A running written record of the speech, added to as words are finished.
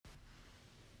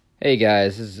Hey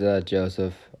guys, this is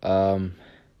Joseph. So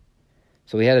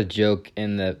we had a joke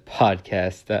in the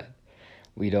podcast that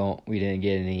we didn't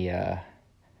get any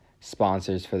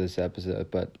sponsors for this episode,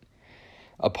 but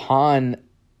upon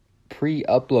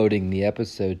pre-uploading the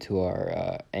episode to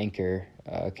our Anchor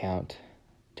account,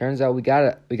 turns out we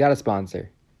got a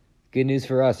sponsor. Good news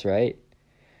for us, right?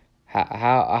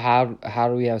 How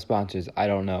do we have sponsors? I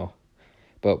don't know,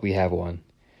 but we have one.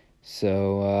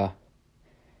 So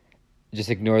just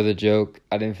ignore the joke.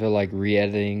 I didn't feel like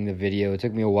re-editing the video. It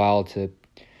took me a while to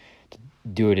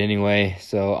do it anyway,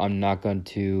 so I'm not going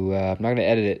to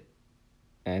edit it,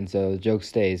 and so the joke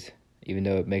stays, even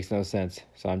though it makes no sense.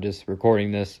 So I'm just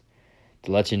recording this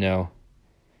to let you know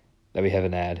that we have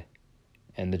an ad,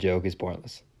 and the joke is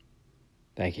pointless.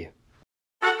 Thank you.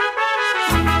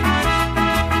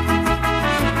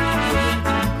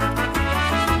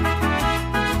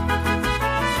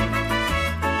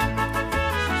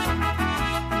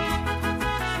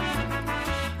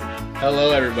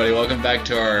 Hello everybody, welcome back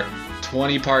to our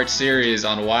 20-part series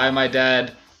on why my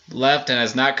dad left and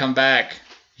has not come back.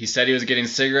 He said he was getting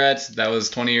cigarettes. That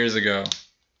was 20 years ago.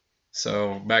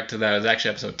 So back to that. It was actually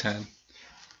episode 10.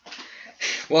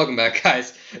 Welcome back,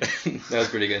 guys. That was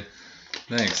pretty good.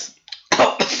 Thanks.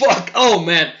 Oh, fuck. Oh,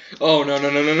 man. Oh, no.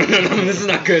 This is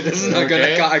not good. This is not good.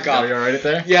 I got Are you alright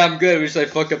there? Yeah, I'm good. We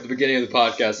just fucked up the beginning of the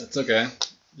podcast. It's okay.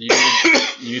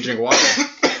 You drink water.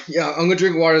 Yeah, I'm going to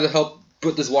drink water to help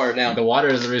put this water down. The water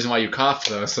is the reason why you coughed,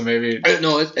 though, so maybe...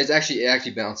 No, it actually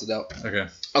balances out. Okay.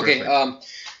 Okay, Perfect.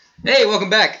 Hey,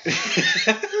 welcome back.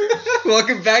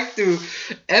 Welcome back to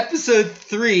episode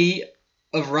 3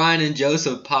 of Ryan and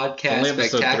Joseph Podcast Only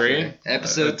episode Spectacular. 3?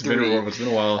 Episode 3. It's been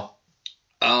a while.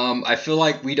 I feel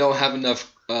like we don't have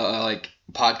enough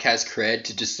podcast cred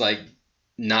to just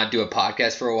not do a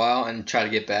podcast for a while and try to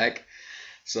get back.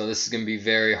 So this is gonna be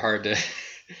very hard to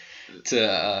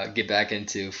get back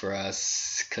into for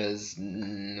us because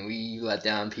we let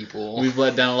down people. We've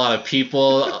let down a lot of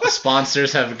people.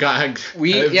 Sponsors have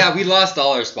we lost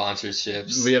all our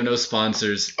sponsorships. We have no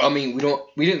sponsors. I mean,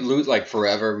 we didn't lose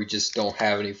forever. We just don't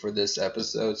have any for this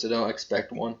episode, so don't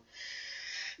expect one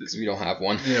because we don't have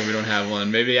one. Yeah, we don't have one.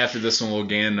 Maybe after this one we'll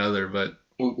gain another, but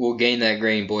we'll gain that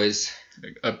grain, boys.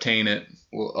 Obtain it.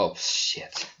 Oh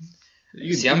shit.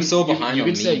 I'm so behind on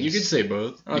memes. You could say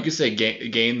both. You could say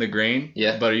gain the grain.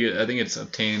 Yeah. But I think it's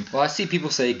obtained. Well, I see people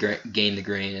say gain the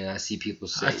grain, and I see people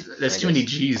say... That's too many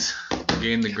G's.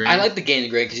 Gain the grain. I like the gain the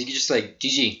grain because you can just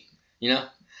GG,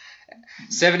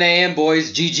 7 a.m.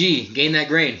 boys, GG, gain that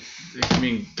grain. I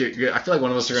mean, I feel like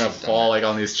one of us are gonna fall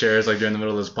on these chairs during the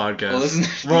middle of this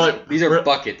podcast. Well, these are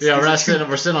buckets. Yeah, we're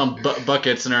sitting on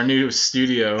buckets in our new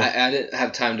studio. I didn't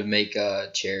have time to make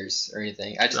chairs or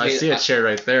anything. I see a chair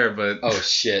right there, but oh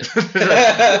shit,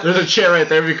 there's a chair right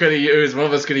there we could have used. One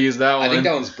of us could have used that one. I think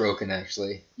that one's broken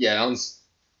actually. Yeah, that one's.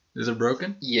 Is it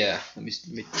broken? Yeah. Let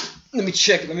me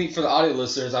check. For the audio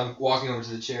listeners, I'm walking over to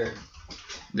the chair.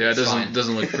 Yeah, it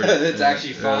doesn't look pretty. It's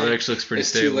actually fine. It actually looks pretty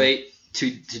stable. It's too late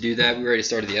to do that. We already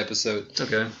started the episode. It's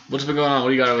okay. What's been going on? What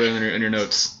do you got over there in your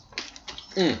notes?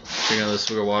 Drinking another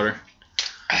swig of water.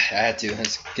 I had to.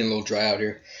 It's getting a little dry out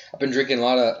here. I've been drinking a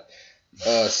lot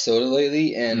of soda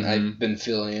lately, and I've been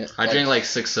feeling it. I drank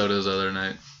 6 sodas the other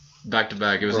night, back to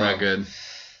back. It was not good.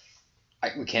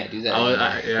 We can't do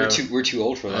that. Yeah, we're too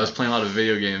old for that. I was playing a lot of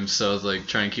video games, so I was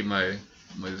trying to keep my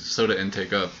soda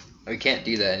intake up. We can't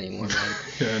do that anymore, man.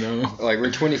 Yeah, I know.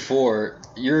 We're 24.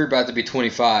 You're about to be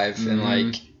 25,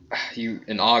 and you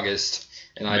in August,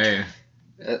 and May.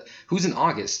 Who's in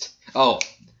August? Oh,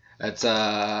 that's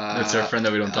our friend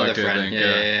that we don't talk to. Friend. I think.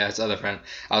 Yeah, it's other friend.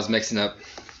 I was mixing up.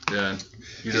 Yeah.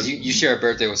 Because you share a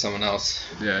birthday with someone else.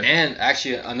 Yeah. And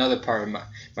actually another part of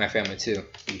my family too.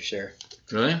 You share.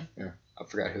 Really? Yeah. I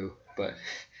forgot who, but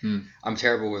I'm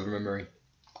terrible with remembering.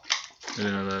 I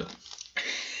didn't know that.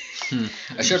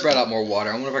 I should have brought out more water.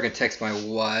 I wonder if I can text my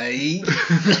wife.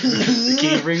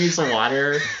 Can you bring me some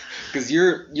water? Because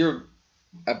you're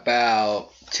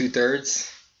about 2/3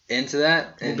 into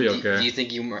that. We'll be okay. Do you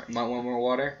think you might want more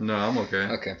water? No, I'm okay.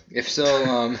 Okay. If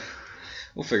so,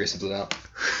 we'll figure something out.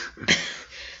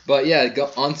 But yeah,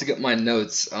 on to get my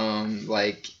notes.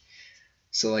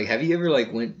 So have you ever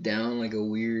went down a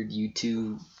weird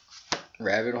YouTube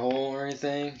rabbit hole or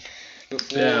anything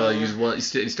before? Yeah, you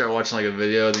start watching a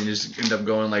video, then you just end up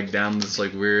going down this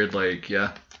weird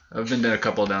yeah. I've been down a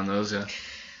couple down those, yeah.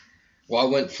 Well, I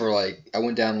went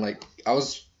down I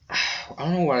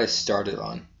don't know what I started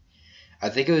on. I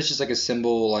think it was just a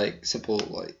simple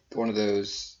one of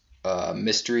those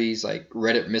mysteries,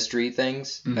 Reddit mystery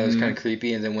things. That was kind of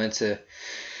creepy, and then went to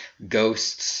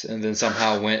ghosts, and then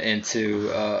somehow went into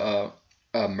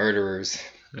murderers.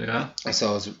 Yeah.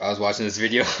 So I was watching this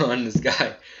video on this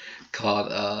guy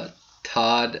called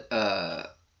Todd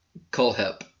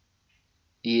Kohlhepp.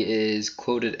 He is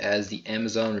quoted as the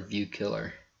Amazon review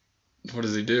killer. What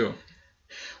does he do?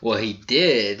 Well, he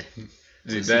did.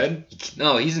 Is he dead?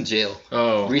 No, he's in jail.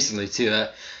 Oh. Recently too.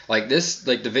 Like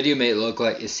the video made it look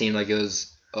like it seemed like it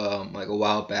was like a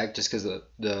while back just because of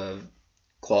the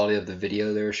quality of the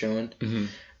video they were showing. Mm-hmm.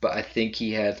 But I think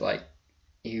he had like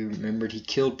he remembered he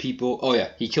killed people. Oh yeah,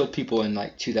 he killed people in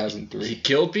like 2003. He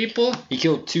killed people? He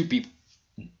killed two people.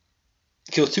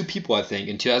 Killed two people, I think,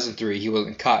 in 2003. He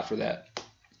wasn't caught for that.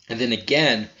 And then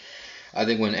again, I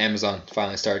think when Amazon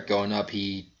finally started going up,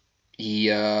 he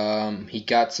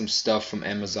got some stuff from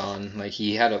Amazon. Like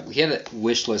he had a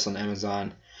wish list on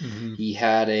Amazon. Mm-hmm. He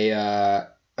had a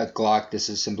Glock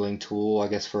disassembling tool, I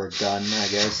guess for a gun, I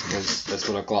guess, because that's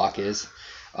what a Glock is.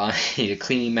 He need a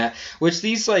cleaning mat, which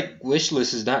these like wish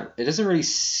lists is not. It doesn't really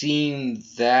seem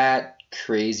that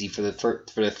crazy for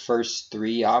the first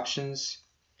three options,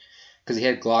 because he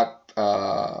had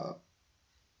Glock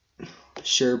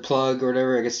sure plug or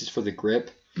whatever. I guess it's for the grip.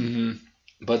 Mm-hmm.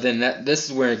 But then this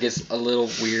is where it gets a little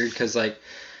weird, because like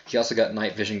he also got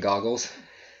night vision goggles.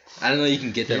 I don't know. You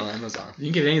can get that on Amazon.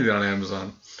 You can get anything on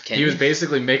Amazon. He was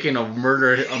basically making a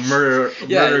murder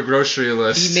grocery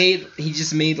list. He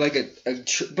just made like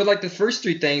but like the first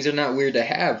three things are not weird to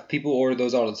have. People order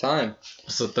those all the time.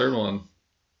 What's the third one?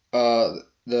 It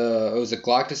was a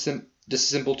Glock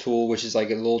disassemble tool, which is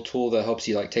like a little tool that helps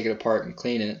you like take it apart and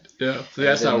clean it. Yeah,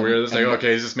 that's not weird. It's like,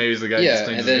 okay, maybe it's the guy who just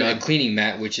cleans and then his gun. a cleaning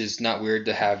mat, which is not weird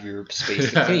to have your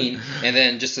space to clean, and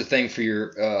then just a thing for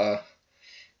your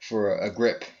for a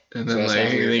grip. And then So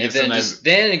like,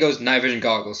 then it goes night vision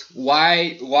goggles.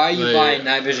 Why are you buying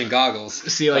night vision goggles?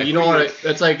 See, like you don't want to.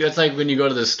 That's like when you go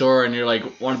to the store and you're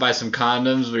like want to buy some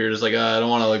condoms, but you're just like, I don't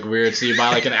want to look weird, so you buy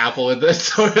like an apple with it.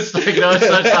 So it's like, no, it's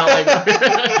not like.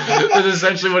 That's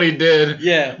essentially what he did.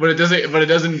 Yeah. But it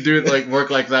doesn't do like work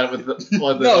like that with the.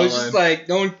 No, it's just like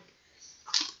no one.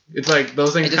 It's like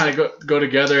those things kind of go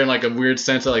together in like a weird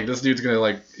sense of like this dude's gonna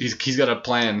like he's got a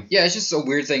plan. Yeah, it's just a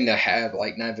weird thing to have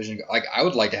like night vision. Like I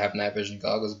would like to have night vision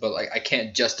goggles, but like I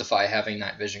can't justify having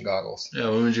night vision goggles. Yeah,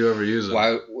 when would you ever use it?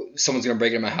 Why? Someone's gonna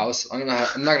break into my house. I'm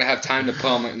not gonna have time to put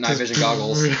on my night vision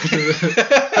goggles. Be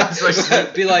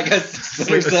like a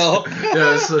Splinter Cell.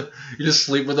 Yeah, you just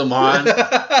sleep with them on.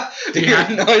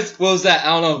 Noise. What was that? I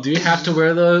don't know. Do you have to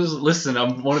wear those? Listen, I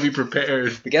want to be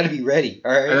prepared. We gotta be ready.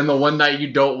 All right. And then the one night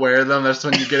you don't wear them, that's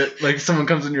when you get it. Like someone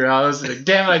comes in your house, like,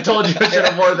 damn it, I told you I should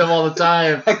have worn them all the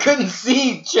time. I couldn't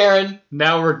see, Sharon.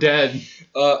 Now we're dead.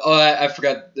 I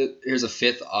forgot. Here's a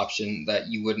fifth option that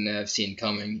you wouldn't have seen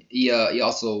coming. He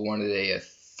also wanted a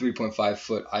 3.5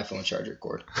 foot iPhone charger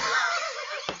cord.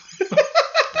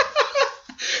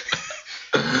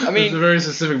 I mean, it's a very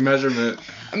specific measurement.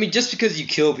 I mean, just because you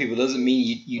kill people doesn't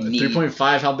mean you need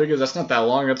 3.5. How big is that's not that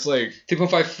long? That's like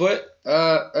 3.5 foot.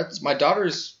 That's my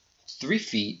daughter's 3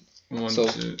 feet. So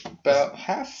about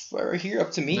half right here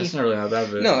up to me. That's not really not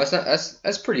that big. No, that's not.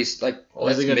 That's pretty like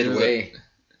that's midway.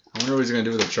 I wonder what he's gonna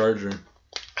do with a charger.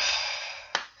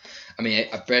 I mean,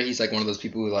 I bet he's like one of those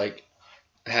people who like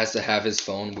has to have his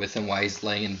phone with him while he's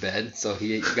laying in bed, so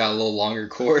he got a little longer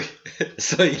cord,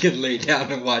 so he can lay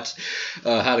down and watch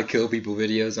how to kill people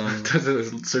videos on him.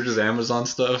 Searches Amazon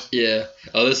stuff. Yeah.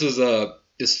 Oh, this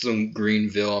is from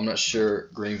Greenville. I'm not sure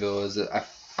Greenville is it.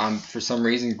 I'm for some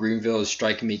reason Greenville is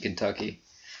striking me Kentucky.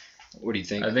 What do you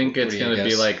think? I think it's gonna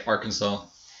be like Arkansas.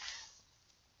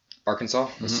 Arkansas?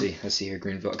 Let's see here,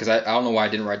 Greenville, because I don't know why I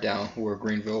didn't write down where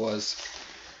Greenville was.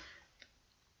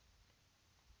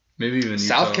 Maybe even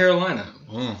South Carolina.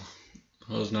 Oh,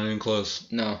 that was not even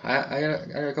close. No, I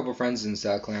got a couple friends in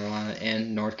South Carolina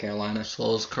and North Carolina.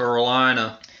 South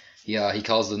Carolina. Yeah, he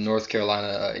calls the North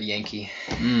Carolina Yankee.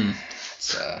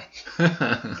 It's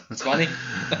funny.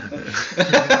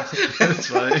 It's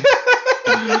funny.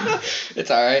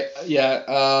 It's all right. Yeah.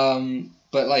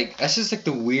 But like that's just like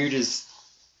the weirdest.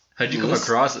 How'd you come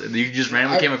across it? You just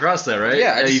randomly came across that, right?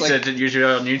 Yeah. You said you should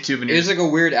on YouTube. And it was like a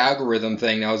weird algorithm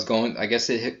thing. I was going. I guess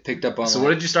it picked up on. So what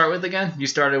did you start with again? You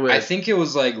started with. I think it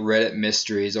was like Reddit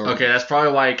mysteries or. Okay, that's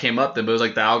probably why it came up then. But it was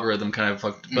like the algorithm kind of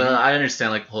fucked. But I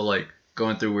understand like the whole like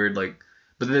going through weird like.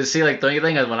 But then see like the only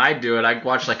thing is when I do it, I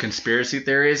watch like conspiracy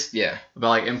theories. Yeah. About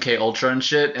like MK Ultra and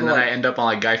shit, and then I end up on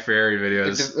like Guy Fieri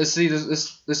videos.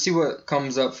 Let's see what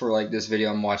comes up for like this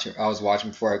video I'm watching. I was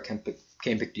watching before I came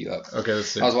pick you up. Okay, let's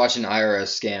see. I was watching IRS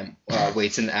scam.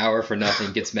 Waits an hour for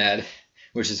nothing, gets mad,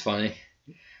 which is funny.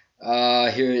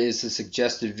 Here is the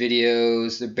suggested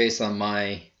videos. They're based on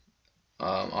my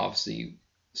obviously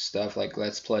stuff like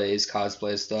Let's Plays,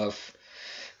 cosplay stuff.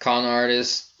 Con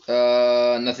artist.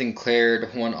 Nothing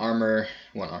cleared. 1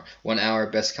 hour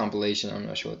best compilation. I'm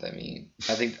not sure what that means.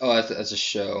 I think. Oh, that's a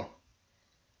show.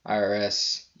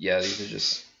 IRS. Yeah, these are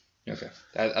just. Okay.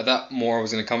 I thought more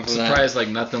was gonna come from that. Surprised like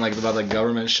nothing like about the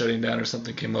government shutting down or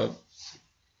something came up.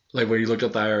 Like when you looked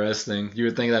up the IRS thing, you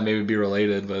would think that maybe would be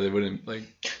related, but it wouldn't. Like,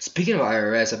 Speaking of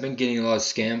IRS, I've been getting a lot of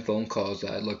scam phone calls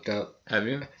that I looked up. have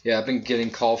you Yeah, I've been getting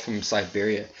calls from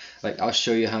Siberia. Like, I'll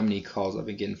show you how many calls I've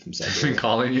been getting from been Siberia.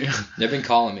 calling you? They've been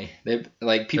calling me. They've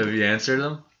like people. Have you answered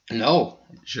them? No,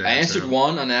 You should I answer answered them.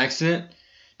 one on accident.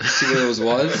 To see what it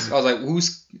was. I was like,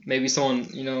 who's maybe someone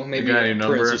maybe got a your prince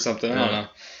number? or something. I don't know.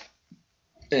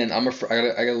 And I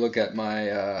gotta look at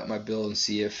my my bill and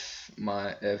see if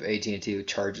AT&T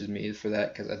charges me for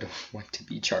that because I don't want to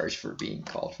be charged for being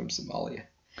called from Somalia.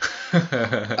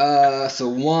 So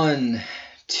 1,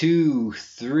 2,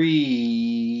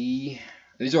 3.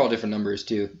 These are all different numbers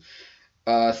too.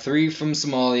 3 from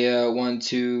Somalia. 1,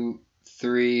 2,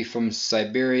 3 from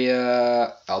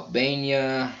Siberia,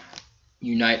 Albania,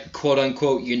 quote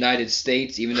unquote United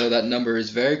States, even though that number is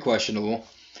very questionable.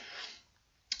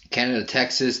 Canada,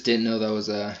 Texas, didn't know that was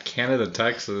a Canada,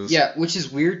 Texas. yeah, which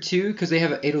is weird too because they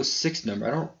have an 806 number.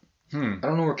 I Hmm.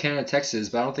 don't know where Canada, Texas is,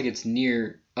 but I don't think it's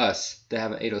near us. They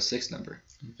have an 806 number.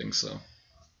 I don't think so.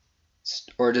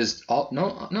 Or does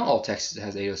not all Texas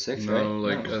has 806, right? No,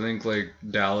 like I think like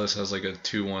Dallas has like a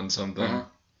 2-1 something. Uh-huh.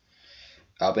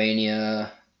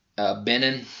 Albania,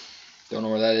 Benin, don't know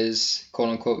where that is. "Quote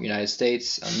unquote United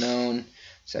States," unknown.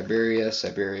 Siberia.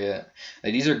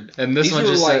 Like, these are And this these one are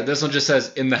just like, this one just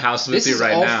says in the house with you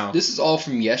right all, now. This is all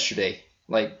from yesterday.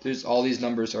 Like, there's all these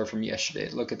numbers are from yesterday.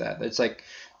 Look at that. It's like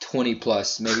 20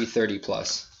 plus, maybe 30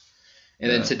 plus.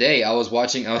 And then Yeah. today I was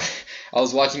watching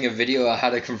a video on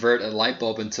how to convert a light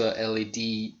bulb into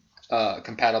LED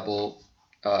compatible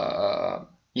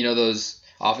those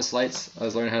office lights. I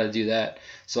was learning how to do that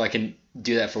so I can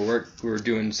do that for work. We were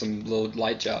doing some little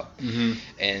light job, Mm-hmm.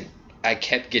 and I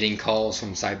kept getting calls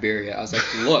from Siberia. I was like,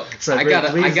 "Look, Siberia, I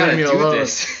please gotta leave me do alone.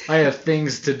 this." I have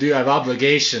things to do. I have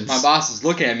obligations. My boss is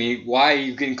looking at me. Why are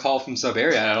you getting called from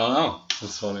Siberia? I don't know.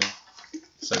 That's funny.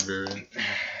 Siberia.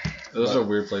 Those are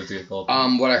weird places to get called.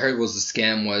 What I heard was the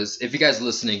scam was, if you guys are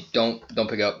listening, don't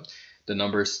pick up the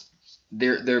numbers.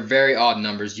 They're very odd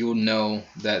numbers. You will know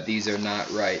that these are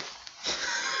not right.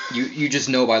 You just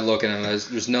know by looking at them.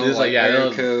 There's no It's like, yeah,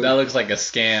 area code. that looks like a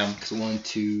scam. So 1,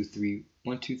 2, 3,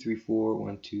 1, 2, 3, 4,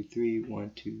 1, 2, 3,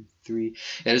 1, 2, 3. Yeah,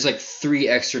 there's like 3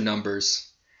 extra numbers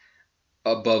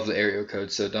above the area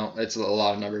code. So it's a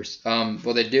lot of numbers.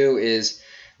 What they do is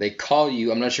they call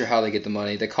you. I'm not sure how they get the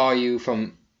money. They call you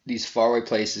from these faraway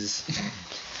places,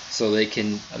 so they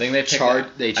can I think they charge.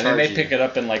 They I charge think they you. pick it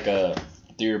up in like through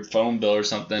your phone bill or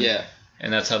something. Yeah.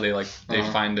 And that's how they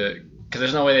Uh-huh. find it. Because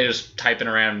there's no way they just type in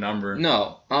a random number.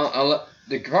 No,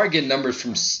 they probably get numbers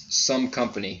from some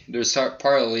company. There's part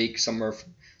of the leak somewhere,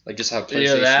 like just have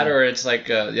PlayStation. Either that or it's like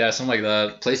something like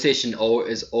that. PlayStation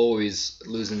is always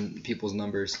losing people's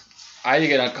numbers. I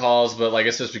get on calls, but like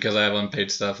it's just because I have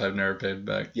unpaid stuff I've never paid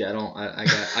back. Yeah,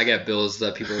 I got bills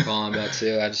that people are calling about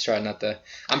too. I just try not to.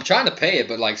 I'm trying to pay it,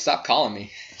 but like stop calling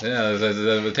me. Yeah,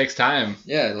 it takes time.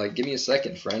 Yeah, like give me a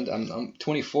second, friend. I'm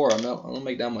 24. I don't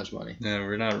make that much money. Yeah,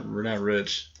 we're not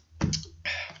rich.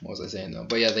 What was I saying though?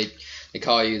 But yeah, they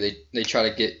call you. They try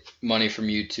to get money from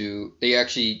you to. They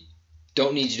actually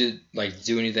don't need you to like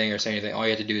do anything or say anything. All you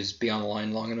have to do is be on the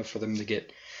line long enough for them to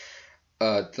get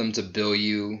them to bill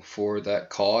you for that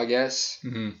call, I guess,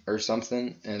 or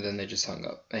something, and then they just hang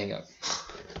up.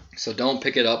 So don't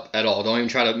pick it up at all. Don't even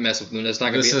try to mess with them. That's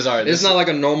not gonna It's not like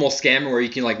a normal scammer where you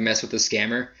can like mess with the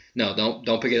scammer. No,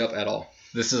 don't pick it up at all.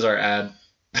 This is our ad.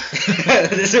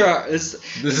 This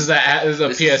is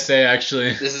a PSA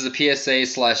actually. This is a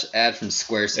PSA/ad from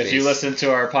Squarespace. If you listen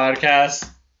to our podcast,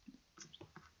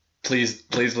 please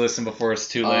listen before it's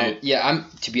too late. Yeah,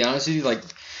 to be honest with you, like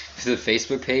the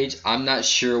Facebook page, I'm not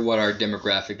sure what our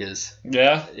demographic is.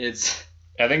 Yeah,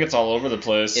 I think it's all over the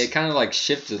place. It kind of like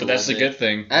shifted. But that's a good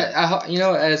thing.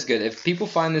 That is good. If people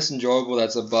find this enjoyable,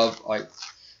 that's above like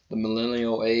the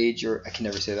millennial age, or I can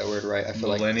never say that word right. I feel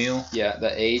millennial. Like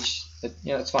that age.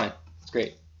 That's fine. It's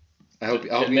great. I hope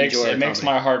you enjoy it. It makes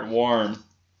my heart warm.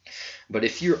 But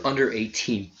if you're under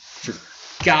 18, for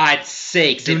God's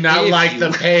sakes, do not like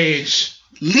the page.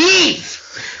 Leave.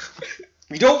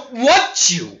 We don't want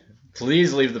you.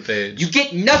 Please leave the page. You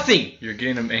get nothing. You're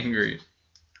getting them angry.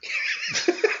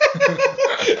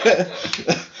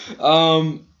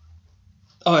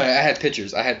 Oh, yeah, I had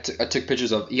pictures. I took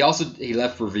pictures of. He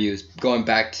left reviews going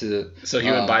back to. So he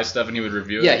would buy stuff and he would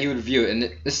review it. Yeah, he would review it, and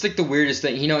it's like the weirdest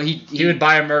thing. He would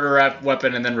buy a murder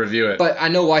weapon and then review it. But I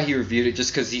know why he reviewed it,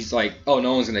 just because he's like, oh,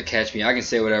 no one's gonna catch me. I can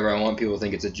say whatever I want. People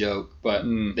think it's a joke, but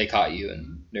they caught you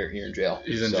and you're in jail.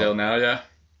 He's in jail now, yeah.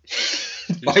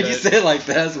 Why'd you say it like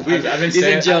that? That's weird. He's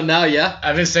in jail now, yeah.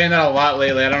 I've been saying that a lot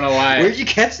lately. I don't know why. Where'd you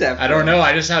catch that from? I don't know.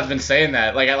 I just have been saying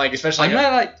that. Especially. I'm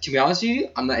not to be honest with you,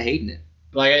 I'm not hating it.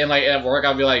 At work,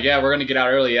 I'll be like, yeah, we're gonna get out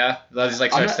early, yeah. I'll just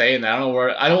start saying that.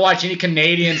 I don't watch any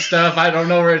Canadian stuff. I don't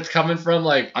know where it's coming from.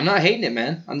 I'm not hating it,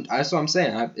 man. That's what I'm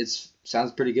saying. It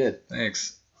sounds pretty good.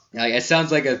 Thanks. It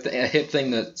sounds like a hip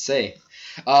thing to say.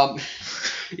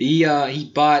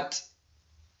 He bought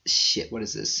shit. What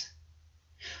is this?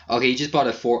 Okay, he just bought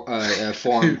a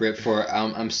forearm grip for.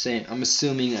 I'm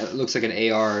assuming it looks like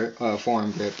an AR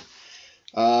forearm grip.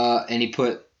 And he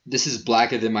put, "This is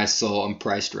blacker than my soul. I'm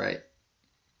priced right."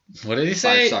 What did he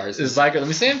say? 5 stars. It's blacker. Let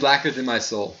me see. Blacker than my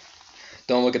soul.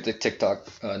 Don't look at the TikTok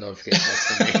notification.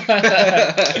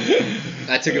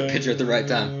 I took a picture at the right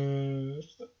time.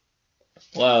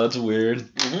 Wow, that's weird.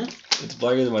 Mm-hmm. It's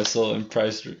blacker than my soul and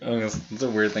priced. It's a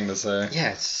weird thing to say.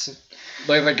 Yeah, it's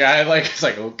the guy it's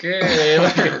like okay,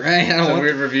 right? It's a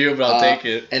weird review, but I'll take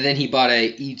it. And then he bought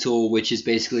a e-tool, which is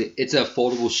basically it's a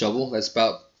foldable shovel that's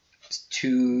about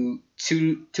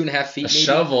 2.5 feet. A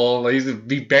shovel?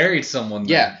 He buried someone.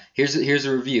 Then. Yeah. Here's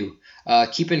a review.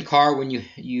 Keep in car when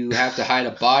you have to hide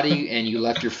a body and you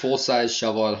left your full-size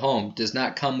shovel at home. Does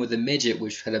not come with a midget,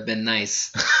 which would have been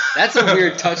nice. That's a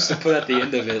weird touch to put at the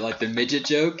end of it, like the midget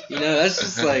joke. That's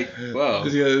just like, whoa.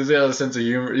 He's got a sense of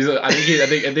humor. I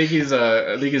think he's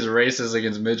racist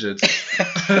against midgets.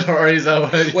 Or he's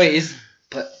wait,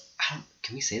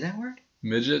 can we say that word?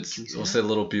 Midgets? We'll say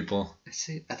little people. I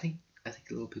think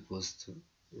little people is the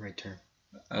right term.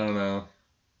 I don't know.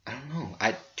 I don't know.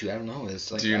 I don't know.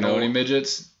 It's like, do you know any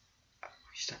midgets?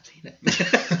 Stop saying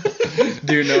that.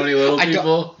 Do you know any little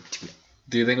people?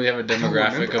 Do you think we have a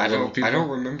demographic of little people? I don't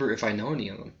remember if I know any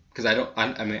of them because I don't.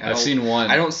 I've seen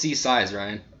one. I don't see size,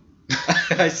 Ryan.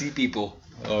 I see people.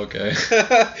 Okay.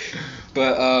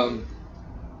 But I'm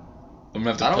gonna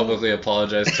have to publicly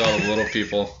apologize to all the little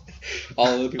people.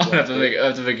 All the people. I have to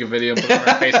make a video and put it on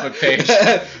our Facebook page.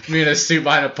 Me in a suit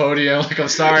behind a podium, I'm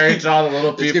sorry to all the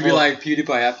little people. It's gonna be like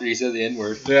PewDiePie after he said the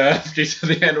N-word. Yeah, after he said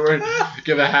the N-word,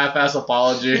 give a half-ass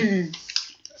apology, and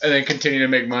then continue to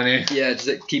make money. Yeah,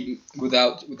 just keep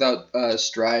without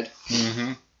stride.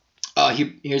 Mm-hmm.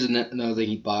 Here's another thing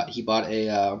he bought. He bought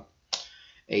a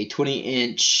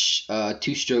 20-inch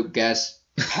 2-stroke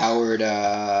gas-powered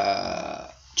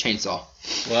chainsaw.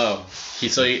 Wow.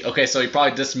 So he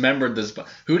probably dismembered this.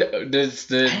 Who did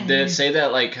it say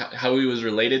that how he was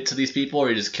related to these people, or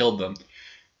he just killed them?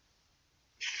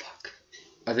 Fuck.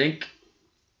 I think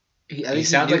he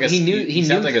sounds like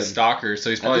a stalker, so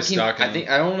he's probably stalking them.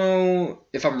 I don't know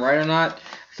if I'm right or not. I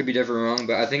could be definitely wrong,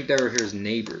 but I think they were his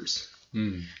neighbors.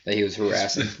 That he was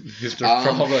harassing. He's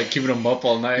probably keeping them up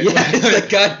all night. Yeah, it's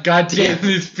like God damn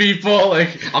these people. I'm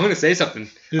gonna say something.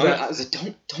 I was like,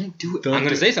 don't do it. I'm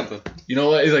gonna say something. You know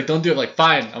what? He's like, don't do it.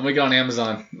 Fine, I'm gonna get on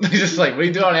Amazon. He's just like, what are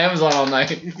you doing on Amazon all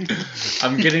night?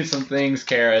 I'm getting some things,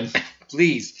 Karen.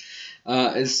 Please.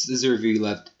 This is a review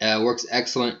left. Works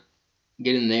excellent.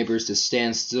 Getting the neighbors to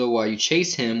stand still while you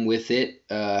chase him with it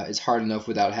is hard enough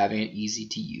without having an easy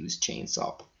to use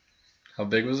chainsaw. How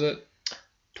big was it?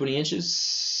 20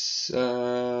 inches.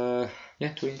 20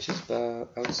 inches. I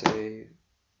would say.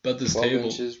 About this 12 table.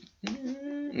 Inches.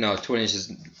 No, 20 inches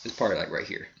is probably right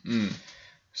here.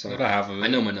 So about half of it. I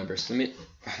know my numbers. Let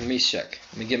me check.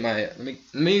 Let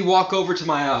me walk over to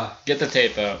my. Get the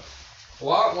tape out.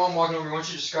 While I'm walking over, why don't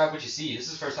you describe what you see? This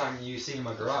is the first time you've seen in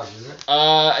my garage, isn't it?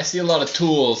 I see a lot of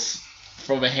tools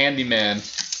from a handyman.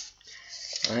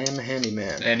 I am a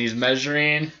handyman. And he's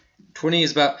measuring. 20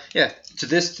 is about to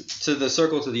the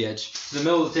circle to the edge, to the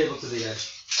middle of the table to the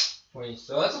edge. 20.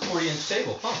 So that's a 40-inch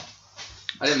table, huh?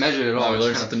 I didn't measure it at all. We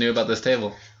learned something new about this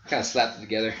table. Kind of slapped it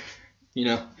together,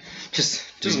 just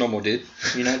normal dude,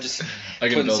 just I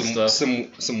can build stuff.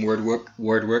 Some word work.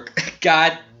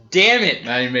 God damn it!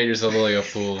 Now you made yourself look like a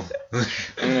fool.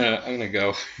 I'm gonna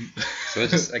go. So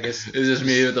it's just, I guess it's just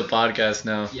me with the podcast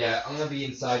now. Yeah, I'm gonna be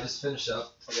inside. Just finish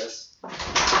up, I guess.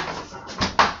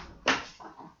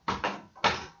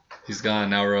 He's gone.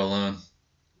 Now we're alone.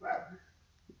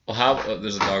 Well,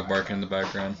 there's a dog barking in the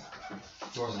background.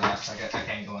 Door's locked. I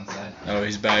can't go inside. Oh,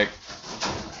 he's back.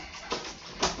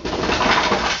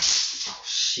 Oh,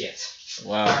 shit.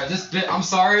 Wow. Alright, this bit, I'm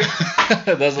sorry.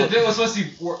 This bit was supposed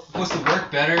to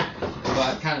work better,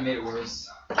 but it kind of made it worse.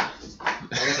 I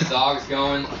got the dog's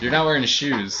going. You're not wearing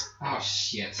shoes. Oh,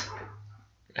 shit.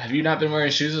 Have you not been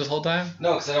wearing shoes this whole time?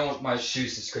 No, because I don't want my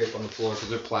shoes to scrape on the floor because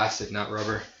they're plastic, not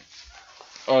rubber.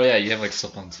 Oh yeah, you have like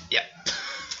slip-ons. Yeah.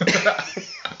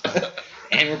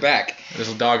 And we're back.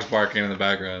 There's dogs barking in the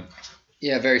background.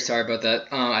 Yeah, very sorry about that.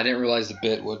 I didn't realize the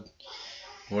bit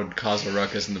would cause a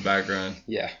ruckus in the background.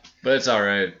 Yeah. But it's all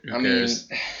right. Who cares?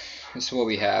 Mean, this is what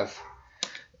we have.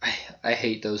 I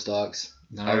hate those dogs.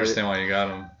 I don't understand why you got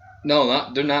them.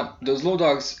 No, they're not. Those little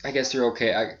dogs, I guess they're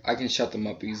okay. I can shut them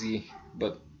up easy.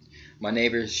 But my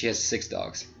neighbor, she has 6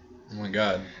 dogs. Oh my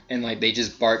god. And like they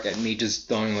just bark at me just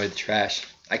throwing away the trash.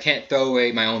 I can't throw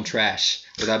away my own trash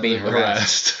without being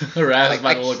harassed. Harassed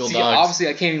by the local dogs. Obviously,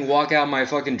 I can't even walk out my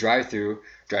fucking driveway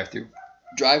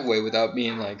without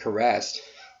being like harassed.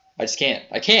 I just can't.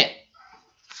 I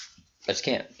just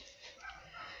can't.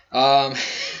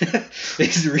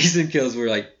 These recent kills were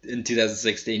like in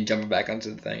 2016. Jumping back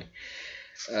onto the thing.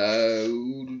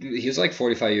 He was like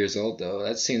 45 years old though.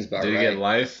 That seems about right. Did he get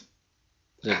life?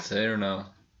 Did it say or no?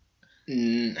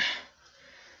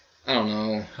 I don't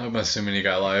know. I'm assuming he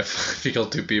got life. If he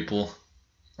killed 2 people,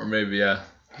 or maybe yeah,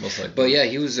 most likely. But yeah,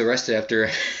 he was arrested after.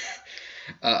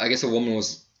 I guess a woman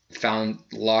was found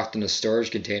locked in a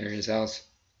storage container in his house.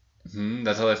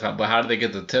 That's how they found. But how did they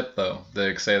get the tip though?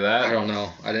 Did they say that? I don't know.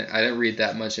 I didn't read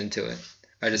that much into it.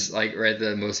 I just like read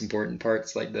the most important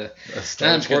parts, like the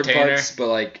not important container? parts, but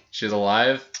like She was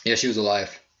alive. yeah, she was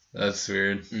alive. That's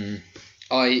weird. Mm-hmm.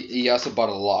 Oh, he also bought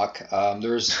a lock.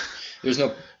 There's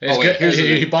no. It's good.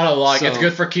 He bought a lock. It's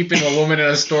good for keeping a woman in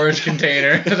a storage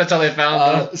container. That's how they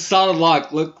found him. Solid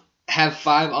lock. Look, have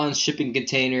 5 on shipping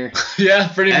container. Yeah,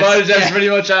 pretty much. That's pretty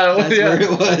much how it was. That's where it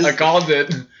was. I called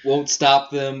it. Won't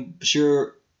stop them.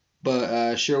 Sure,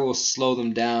 but sure will slow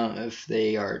them down if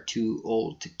they are too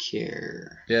old to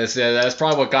care. Yes, yeah, that's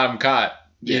probably what got him caught.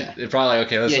 Yeah. It probably like,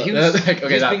 okay, let's he was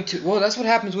okay. well, that's what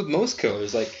happens with most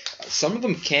killers. Like some of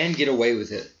them can get away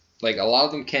with it. Like a lot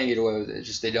of them can get away with it. It's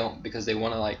just they don't because they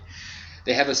want to like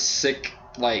they have a sick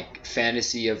like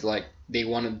fantasy of like they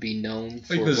want to be known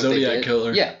for like the what Zodiac they did.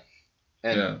 killer. Yeah.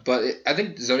 And Yeah. but I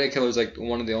think Zodiac killer is like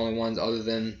one of the only ones other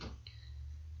than.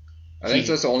 I think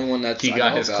that's the only one that's. He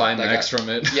got his climax from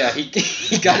it. Yeah,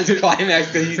 he got his climax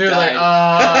because he's He was died.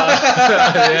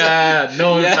 like, yeah,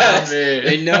 no one found me.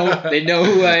 They know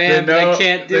who I am, but I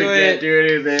can't do they it. Can't do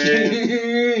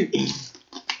anything.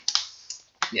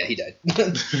 Yeah, he died.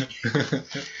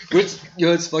 Which,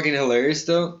 it's fucking hilarious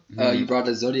though. You brought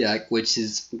up Zodiac, which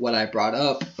is what I brought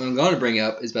up. What I'm going to bring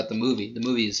up is about the movie. The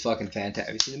movie is fucking fantastic.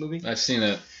 Have you seen the movie? I've seen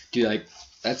it. Dude, like,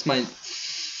 that's my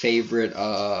favorite.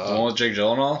 The one with Jake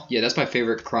Gyllenhaal? Yeah, that's my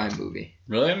favorite crime movie.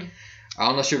 Really?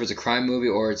 I'm not sure if it's a crime movie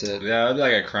or it's a Yeah, it'd be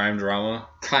like a crime drama.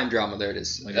 crime drama. There it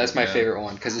is. Like That's my yeah. favorite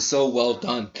one because it's so well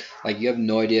done. Like you have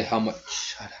no idea how much.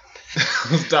 Shut up.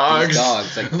 Those dogs. These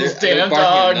dogs. Like Those they're damn barking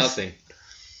dogs. at nothing.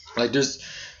 Like there's.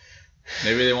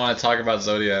 Maybe they want to talk about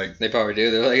Zodiac. They probably do.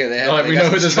 They're like they have. Like, they we got know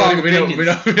who some the strong Zodiac. We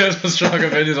know opinions. who has some strong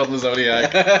opinions on the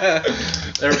Zodiac.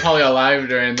 They were probably alive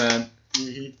during then.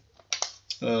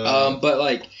 But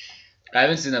like. I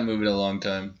haven't seen that movie in a long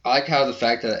time. I like how the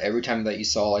fact that every time that you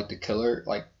saw like the killer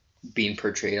like being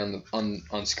portrayed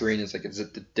on screen is like it's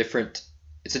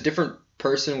a different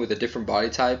person with a different body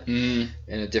type and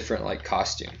a different like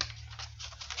costume.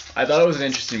 I thought it was an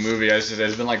interesting movie. It's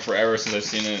been like forever since I've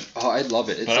seen it. Oh, I love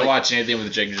it. It's But like, I watch anything with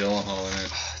Jake Gyllenhaal in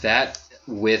it. that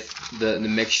with the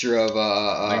mixture of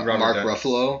Mark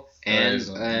Ruffalo and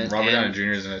Robert Downey Jr.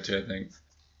 is in it too, I think.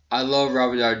 I love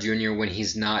Robert Downey Jr. when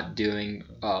he's not doing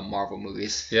Marvel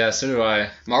movies. Yeah, so do I.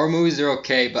 Marvel movies are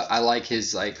okay, but I like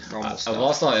his like normal stuff. I've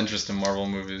lost a lot of interest in Marvel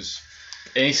movies.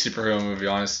 Any superhero movie,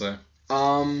 honestly.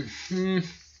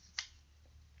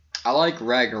 I like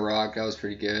Ragnarok. That was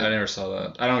pretty good. I never saw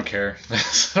that. I don't care. I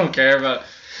don't care about.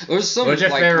 There's some. What's your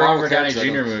like, favorite Marvel Robert Downey characters I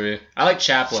Jr. don't- movie? I like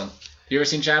Chaplin. You ever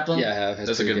seen Chaplin? Yeah, I have.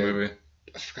 That's a good movie.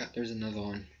 I forgot. There's another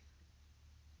one.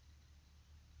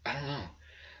 I don't know.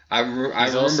 I remember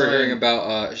also hearing in-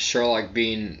 about Sherlock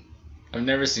being, I've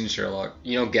never seen Sherlock.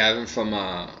 Gavin from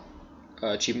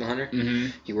Achievement Hunter. Mm-hmm.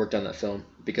 He worked on that film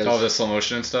because Oh, the slow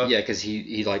motion and stuff? yeah, because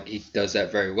he does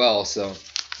that very well, so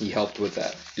he helped with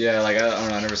that. Yeah, like, I don't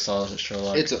know. I never saw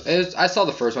Sherlock. It's I saw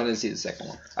the first one. I didn't see the second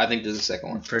one. I think there's a second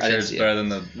one. Pretty I sure didn't it's see better than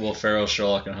the Will Ferrell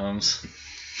Sherlock and Holmes.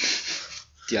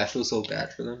 Dude, I feel so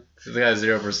bad for them. They got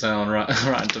 0% on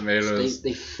Rotten Tomatoes.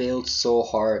 They failed so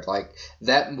hard. Like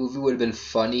that movie would have been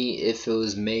funny if it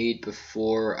was made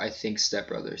before I think Step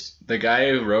Brothers. The guy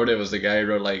who wrote it was the guy who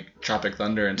wrote like Tropic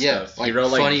Thunder and Yeah, stuff. like, He wrote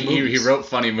funny he movies. wrote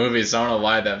funny movies. So I don't know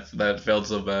why that failed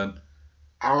so bad.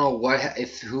 I don't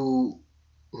know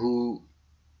who.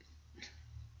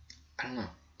 I don't know.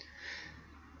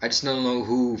 I just don't know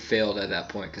who failed at that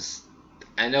point because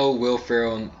I know Will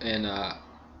Ferrell and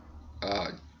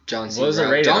John C. What is it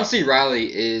Reilly. rated John on? C.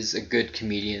 Reilly is a good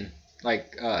comedian,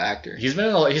 actor. He's been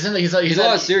in a, he's in He's a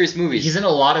lot of serious movies. He's in a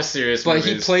lot of serious But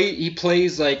movies. he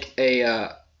plays like a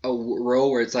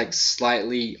role where it's like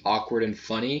slightly awkward and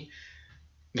funny.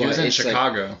 He was but in it's, like-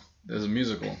 Chicago. There's a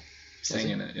musical.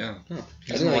 Singing it, yeah. Oh, I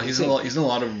He's didn't in, know he he's, could in a, sing. he's in a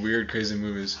lot of weird, crazy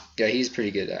movies. Yeah, he's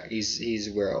pretty good at. He's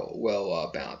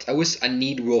well balanced. I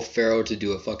need Will Ferrell to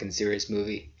do a fucking serious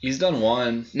movie. He's done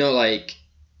one. No, like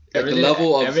the Everything-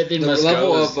 level of Everything the Must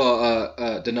level Go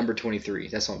of the number 23.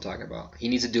 That's what I'm talking about. He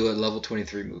needs to do a level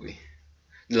 23 movie.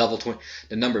 Level 20,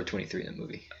 the number 23 in the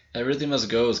movie. Everything Must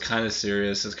Go is kind of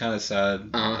serious. It's kind of sad.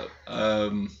 Uh-huh.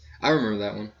 I remember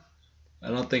that one. I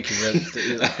don't think he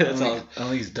read. I don't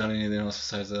think he's done anything else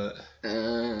besides that.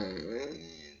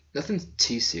 Nothing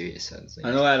too serious, I don't think.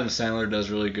 I know Adam Sandler does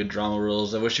really good drama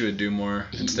roles. I wish he would do more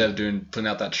instead of putting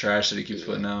out that trash that he keeps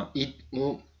putting out.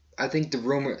 I think the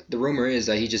rumor is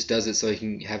that he just does it so he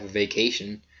can have a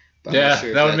vacation. But I'm Yeah, not sure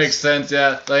if that would that's- make sense. Yeah,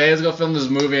 like hey, let's go film this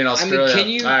movie in Australia. can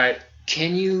you- All right.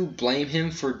 Can you blame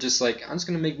him for just like I'm just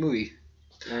gonna make a movie?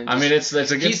 And I mean, it's a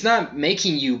good. he's not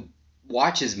making you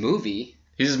watch his movie.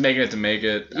 He's just making it to make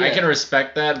it. I Yeah. can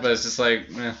respect that, but it's just like,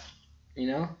 You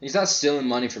know, he's not stealing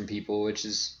money from people, which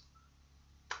is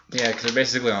yeah, because they're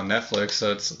basically on Netflix,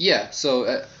 so it's. yeah.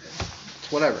 So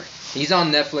whatever. He's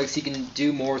on Netflix. He can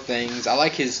do more things. I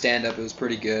like his stand up. It was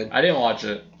pretty good. I didn't watch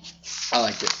it. I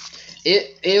liked it.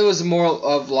 It was more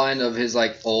of line of his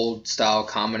like old style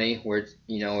comedy where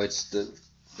it's the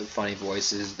funny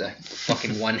voices, the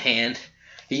fucking one hand.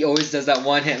 He always does that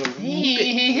one hand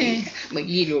like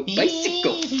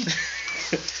bicycle.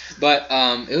 But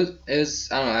it was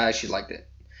I don't know, I actually liked it.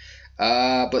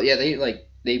 But yeah,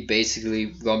 they basically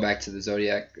going back to the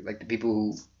Zodiac, like the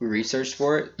people who researched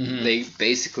for it, Mhm. they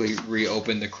basically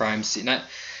reopened the crime scene.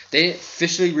 They didn't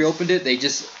officially reopened it. They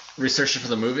just Researched it for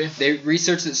the movie. they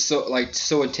researched it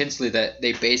so intensely that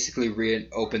they basically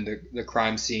reopened the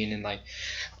crime scene and like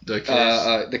The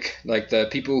case. the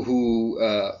people who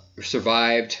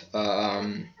survived,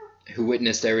 who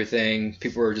witnessed everything.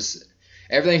 People were just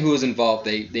everything who was involved.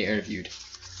 They interviewed,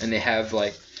 and they have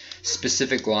like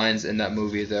specific lines in that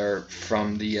movie that are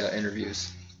from the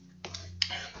interviews.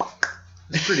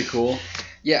 It's pretty cool.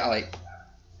 Yeah,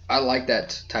 I like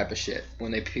that type of shit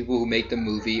when people who make the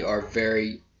movie are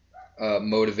very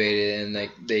motivated and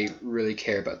they really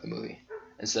care about the movie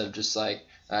instead of just like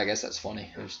I guess that's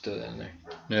funny. I just throw that in there.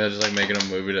 Yeah, just like making a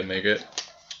movie to make it.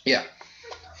 Yeah.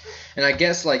 And I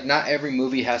guess like not every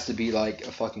movie has to be like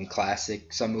a fucking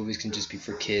classic. Some movies can just be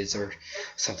for kids, or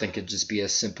something could just be a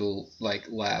simple like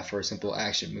laugh or a simple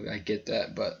action movie. I get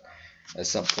that, but at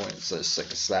some point it's just like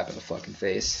a slap in the fucking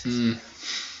face.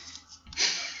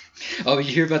 Oh,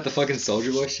 you hear about the fucking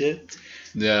Soulja Boy shit?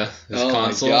 Yeah. His Oh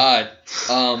console. my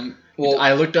god. Well,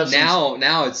 I looked up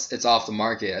now it's off the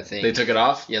market. I think They took it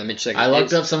off. Yeah, let me check. I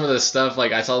looked up some of the stuff.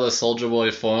 Like I saw the Soulja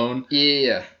Boy phone.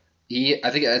 Yeah. I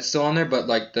think it's still on there, but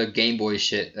like the Game Boy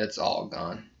shit, that's all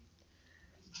gone.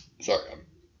 Sorry,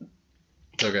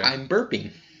 It's okay. I'm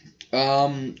burping.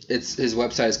 It's his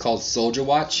website is called Soulja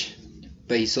Watch,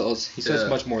 but he sells Yeah.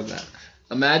 much more than that.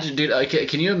 Imagine, dude.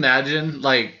 Can you imagine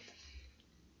like?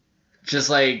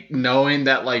 Just like knowing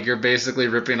that like you're basically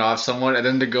ripping off someone, and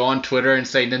then to go on Twitter and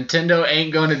say Nintendo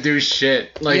ain't going to do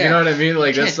shit. Like Yeah. you know what I mean?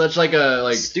 Like that's Yeah. such like a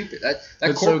like. Stupid. That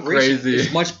it's so corporation crazy.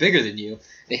 is much bigger than you.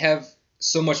 They have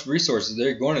so much resources.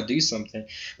 They're going to do something.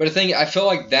 But the thing, I feel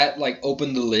like that like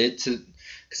opened the lid to,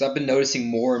 because I've been noticing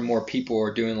more and more people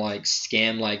are doing like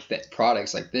scam like that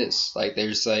products like this. Like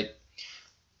there's like,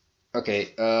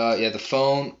 okay, the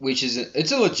phone, which is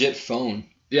it's a legit phone.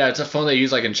 Yeah, it's a phone they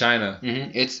use like in China.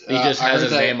 Mm-hmm. It's He just I has heard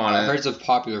his name on I it. heard it's a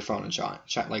popular phone in China,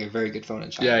 like a very good phone in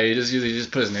China. Yeah, he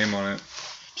just put his name on it.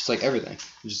 Just like everything,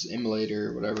 just emulator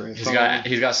or whatever. He's got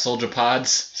Soulja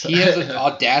Pods. He has the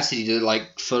audacity to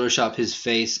like Photoshop his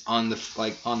face on the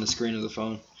screen of the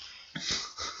phone.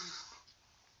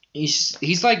 He's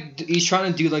trying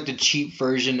to do like the cheap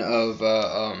version of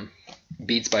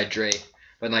Beats by Dre,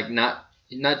 but like not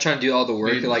trying to do all the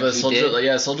work Dude, like but he Soulja, did.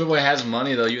 Yeah, Soulja Boy has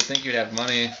money though. You'd think he'd have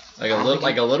money, like I a don't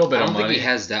think little bit I of don't think money. he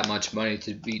has that much money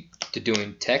to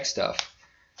doing tech stuff.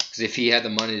 Because if he had the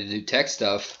money to do tech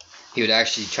stuff, he would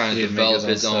actually try to He'd make develop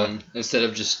his his own own instead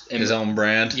of just His own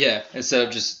brand. Yeah, instead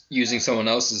of just using someone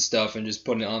else's stuff and just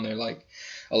putting it on there like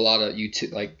a lot of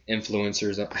YouTube like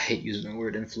influencers. I hate using the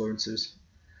word influencers,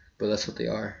 but that's what they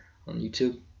are on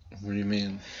YouTube. What do you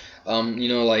mean?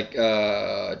 Like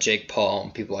Jake Paul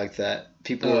and people like that.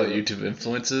 People Oh, YouTube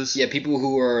influences. Yeah, people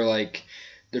who are like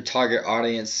their target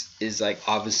audience is like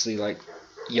obviously like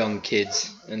young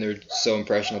kids and they're so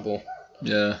impressionable,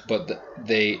 Yeah. but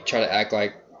they try to act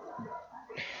like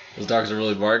Those dogs are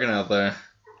really barking out there.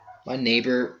 My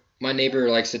neighbor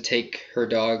likes to take her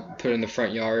dog, put it in the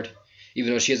front yard,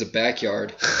 even though she has a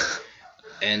backyard.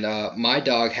 And my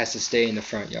dog has to stay in the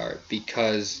front yard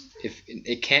because if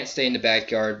it can't stay in the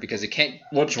backyard because it can't.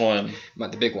 Which one? The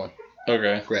big one,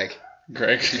 Okay. Greg.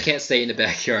 Greg. He can't stay in the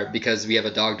backyard because we have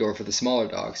a dog door for the smaller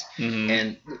dogs. Mhm.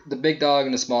 And the big dog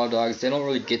and the smaller dogs, they don't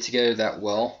really get together that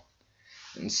well.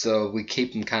 And so we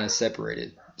keep them kind of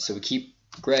separated. So we keep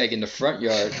Greg in the front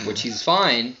yard, which he's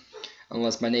fine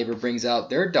unless my neighbor brings out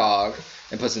their dog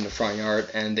and puts it in the front yard,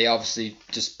 and they obviously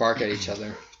just bark at each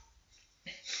other.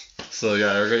 So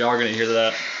yeah, y'all are gonna hear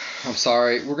that. I'm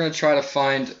sorry. We're gonna try to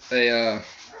find a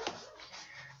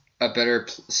better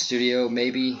studio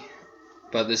maybe,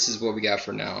 but this is what we got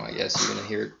for now. I guess you're gonna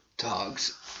hear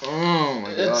dogs. Oh my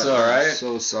god. It's alright. I'm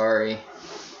so sorry.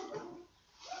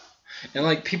 And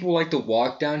like people like to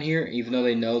walk down here, even though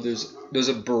they know there's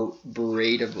a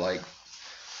parade of like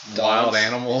dogs. Wild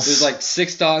animals. There's like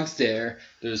 6 dogs there.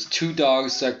 There's 2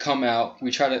 dogs that come out.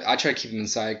 I try to keep them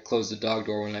inside, close the dog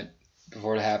door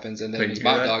before it happens, and then Wait, there's you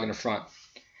my hear that? dog in the front.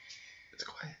 It's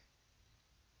quiet.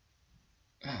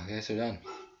 Oh, I guess they're done.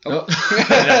 Oh.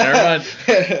 Yeah,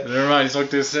 never mind. You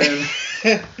spoke too soon.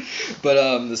 But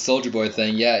the Soldier Boy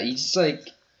thing, yeah, he's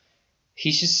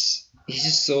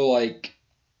just so like,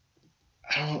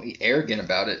 I don't know, arrogant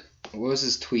about it. What was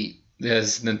his tweet?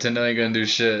 Yes, Nintendo ain't gonna do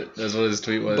shit. That's what his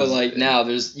tweet was. But like now,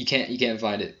 you can't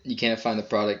find it. You can't find the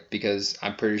product because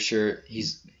I'm pretty sure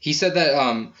he said that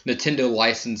Nintendo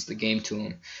licensed the game to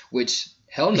him, which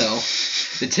hell no,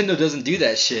 Nintendo doesn't do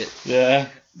that shit. Yeah.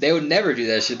 They would never do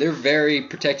that shit. They're very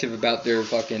protective about their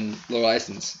fucking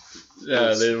license.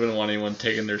 Yeah, they wouldn't want anyone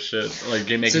taking their shit, like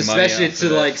making money. Especially off to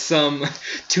of it. like some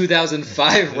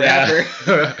 2005 rapper.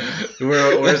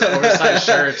 Wears oversized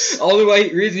shirts. All the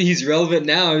reason he's relevant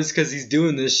now is because he's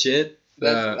doing this shit.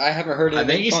 I haven't heard I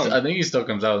anything think from. I think he still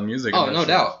comes out with music. Oh, and no that shit.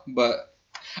 doubt. But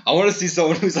I want to see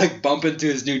someone who's like bumping to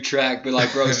his new track, but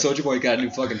like, bro, Soulja Boy got a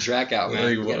new fucking track out,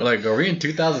 man. Like, are we in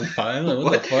 2005? Like,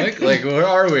 what the fuck? Like, where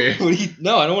are we?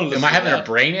 No, I don't want to. Am I having a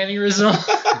brain aneurysm?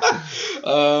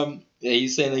 Yeah,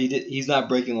 he's saying that he's not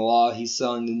breaking the law. He's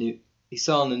selling the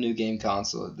new game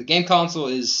console. The game console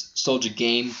is Soulja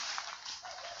Game.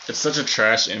 It's such a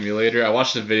trash emulator. I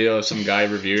watched a video of some guy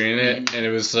reviewing it, and it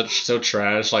was so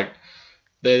trash. Like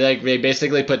they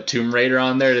basically put Tomb Raider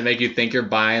on there to make you think you're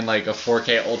buying like a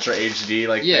 4K Ultra HD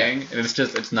thing, and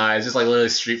it's not. It's just like literally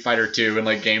Street Fighter 2 and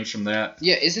like games from that.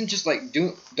 Yeah, isn't just like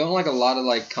don't like a lot of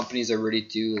like companies already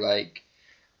do like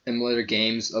emulator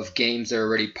games of games that are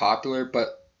already popular,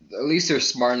 but at least they're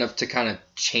smart enough to kind of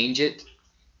change it.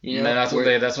 You know, Man, that's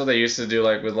what they used to do.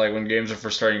 Like with when games were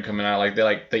first starting coming out, like the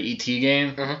ET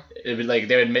game. It'd be like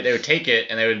they would take it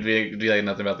and they would be like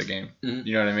nothing about the game. Mhm.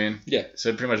 You know what I mean? Yeah. So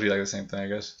it'd pretty much be like the same thing, I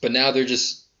guess. But now they're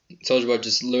just Soulja Boy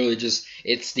just literally just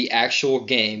it's the actual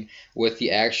game with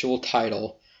the actual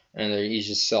title, and he's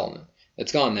just selling it.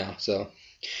 It's gone now. So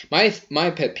my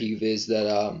pet peeve is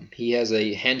that he has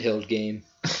a handheld game,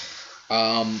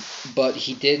 but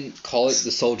he didn't call it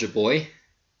the Soulja Boy.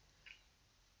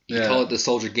 He called it the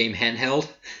Soulja Game handheld,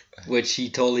 which he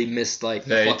totally missed the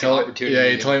fucking opportunity. Yeah,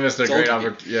 he totally missed a great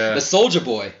opportunity. Yeah. The Soulja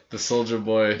Boy. The Soulja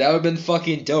Boy. That would have been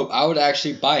fucking dope. I would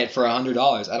actually buy it for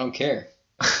 $100. I don't care.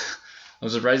 I'm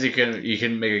surprised you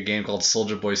couldn't make a game called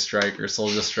Soulja Boy Strike or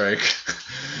Soulja Strike.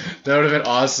 That would have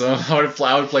been awesome. I would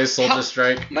play Soulja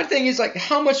Strike. My thing is like,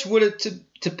 how much would it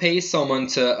to pay someone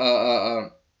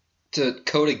to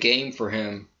code a game for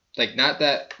him? Like not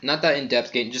that in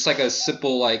depth game, just like a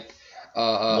simple like.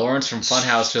 Lawrence from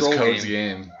Funhouse just codes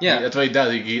game. Yeah, that's what he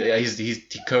does. He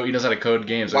knows how to can't code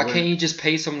games. Why can't you just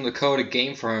pay someone to code a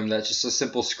game for him that's just a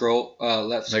simple scroll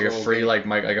left scroll? Like a free like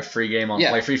a free game on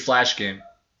like free Flash game,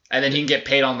 and then he can get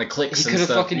paid on the clicks. He could have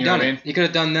fucking done it. He could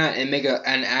have done that and make an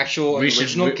actual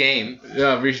original game.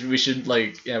 Yeah, we should be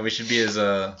his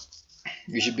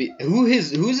We should be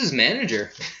who's his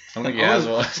manager? I don't think he has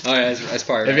one. Oh yeah, that's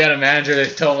part of it. If you had a manager, they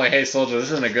told him like, "Hey, Soulja,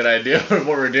 this isn't a good idea for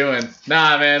what we're doing."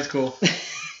 Nah, man, it's cool.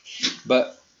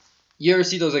 But you ever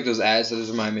see those ads? So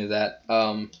those remind me of that.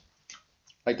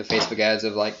 Like the Facebook ads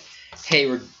of like,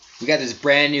 "Hey, we got this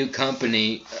brand new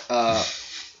company.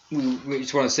 We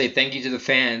just want to say thank you to the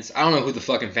fans." I don't know who the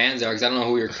fucking fans are because I don't know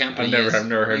who your company is. I've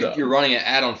never heard that. You're running an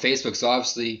ad on Facebook, so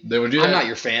obviously they would do that. I'm not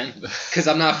your fan because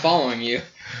I'm not following you.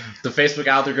 The Facebook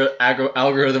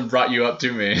algorithm brought you up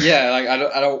to me. Yeah, like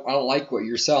I don't like what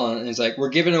you're selling. And it's like we're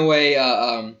giving away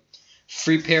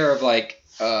free pair of like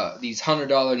these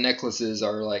 $100 necklaces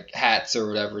or like hats or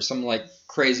whatever, some like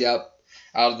crazy out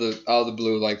of the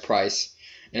blue like price,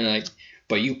 and like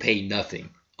but you pay nothing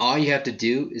all you have to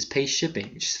do is pay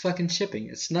shipping. Just fucking shipping.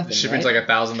 It's nothing. Shipping's right? like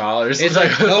 $1,000. It's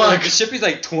like the shipping's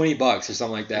like $20 or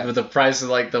something like that. But the price is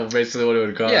like basically what it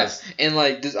would cost. Yeah, and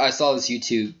like this, I saw this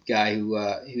YouTube guy who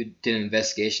did an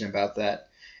investigation about that,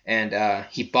 and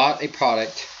he bought a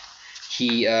product.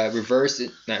 He not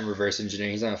reverse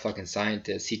engineering. He's not a fucking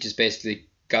scientist. He just basically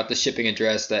got the shipping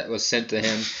address that was sent to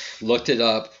him, looked it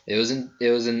up. It was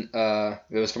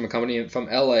from a company from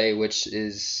LA, which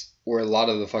is where a lot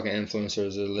of the fucking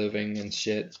influencers are living and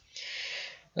shit.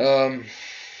 And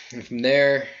from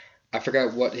there, I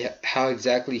forgot how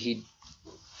exactly he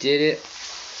did it.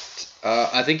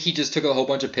 I think he just took a whole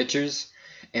bunch of pictures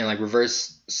and like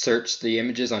reverse searched the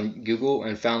images on Google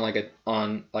and found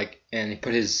and he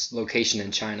put his location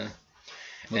in China.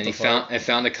 And he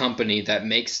found a company that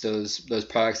makes those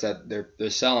products that they're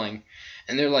selling,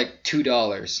 and they're like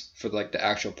 $2 for like the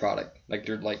actual product. Like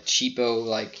they're like cheapo,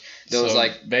 like those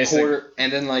quarter,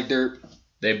 and then like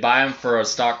they buy them for a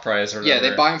stock price or whatever. Yeah,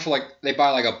 they buy them for they buy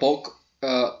like a bulk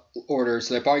order,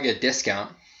 so they probably get a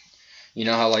discount. You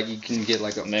know how like you can get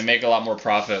like they make a lot more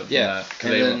profit. From that,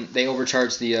 and then they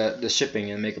overcharge the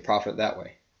shipping and make a profit that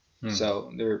way.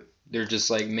 So they're just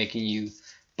like making you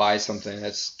buy something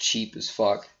that's cheap as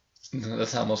fuck.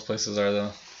 That's how most places are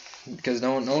though. Because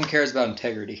no one cares about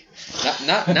integrity.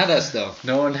 Not us though.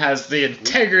 No one has the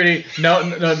integrity. No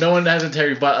one has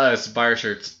integrity but us. Buy our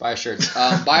shirts. Buy our shirts.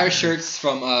 Buy our shirts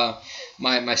from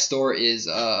my store is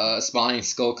Spawning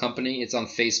Skull Company. It's on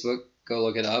Facebook. Go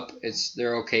look it up.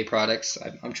 They're okay products.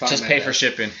 I'm trying. Just pay for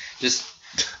shipping.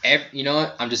 You know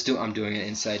what? I'm doing an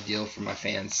inside deal for my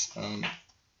fans.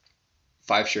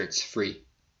 5 shirts free.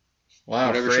 Wow,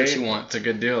 whatever free? Shirts you want. It's a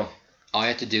good deal. All you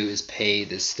have to do is pay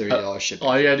this $30 shipping.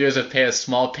 All you gotta do is pay a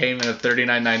small payment of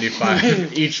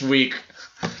 $39.95 each week.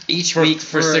 Each week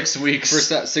for 6 weeks.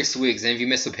 For 6 weeks, and if you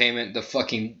miss a payment, the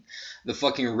fucking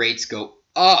rates go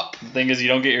up. The thing is, you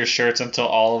don't get your shirts until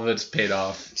all of it's paid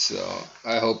off. So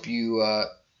I hope you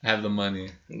have the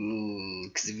money. Ooh,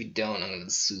 because if you don't, I'm gonna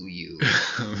sue you.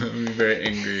 I'm very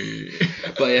angry.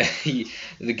 But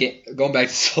yeah, going back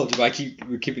to Soldier Boy,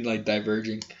 we're keeping like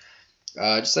diverging.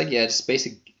 Just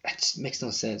basic. It just makes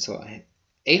no sense. So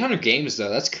 800 games though,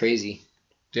 that's crazy.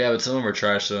 Yeah, but some of them are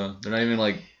trash though. They're not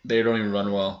even they don't even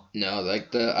run well. No,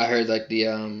 I heard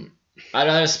I'd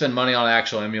rather spend money on an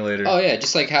actual emulator. Oh yeah,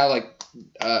 just like how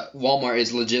Walmart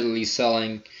is legitimately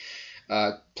selling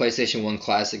PlayStation 1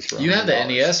 classics for $100. You have the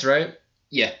NES, right?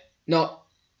 Yeah. No.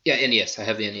 Yeah, NES. I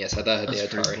have the NES. I thought I had the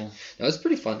Atari. Cool. No, it's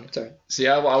pretty fun. It's alright. See,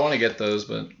 I want to get those,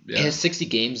 but yeah. It has 60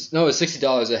 games. No, it was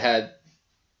 $60. It had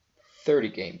 30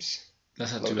 games.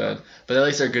 That's not too bad. But at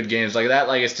least they're good games. Like that,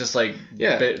 it's just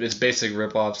it's basic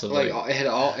rip-offs of it had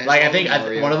all. I think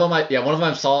one of them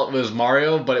I saw it was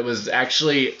Mario, but it was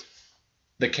actually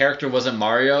the character wasn't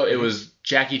Mario. It was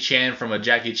Jackie Chan from a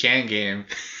Jackie Chan game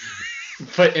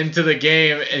put into the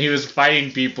game, and he was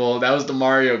fighting people. That was the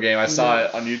Mario game. I saw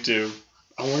it on YouTube.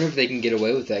 I wonder if they can get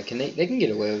away with that. They can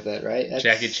get away with that, right?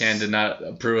 Jackie Chan did not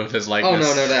approve of his likeness.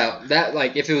 Oh no. That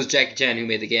if it was Jackie Chan who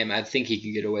made the game, I think he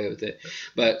could get away with it.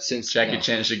 But since Jackie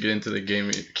Chan should get into the game.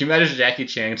 Can you imagine Jackie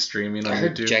Chan streaming on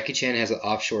YouTube? Jackie Chan has an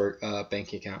offshore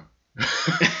bank account.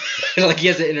 He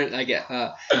has an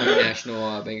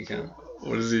international bank account.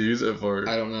 What does he use it for?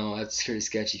 I don't know. That's pretty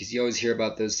sketchy because you always hear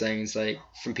about those things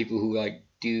from people who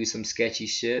do some sketchy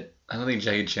shit. I don't think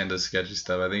Jackie Chan does sketchy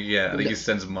stuff. I think he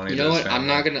sends money. You know what? I'm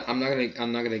not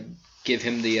gonna give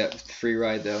him the free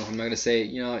ride though. I'm not gonna say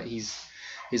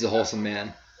he's a wholesome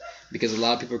man, because a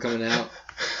lot of people are coming out.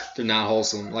 They're not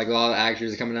wholesome. A lot of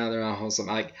actors are coming out. They're not wholesome.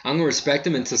 I'm gonna respect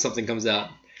him until something comes out.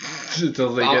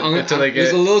 Until they get.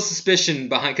 There's a little suspicion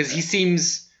behind because he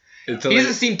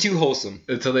doesn't seem too wholesome.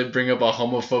 Until they bring up a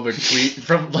homophobic tweet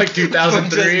from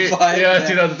 2003.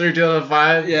 2003,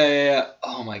 2005. Yeah.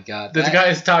 Oh my god. This guy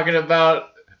is talking about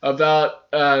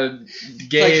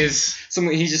gays.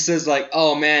 He just says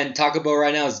oh man, Taco Bell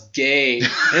right now is gay.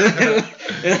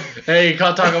 Hey, you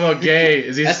can't talk about gay.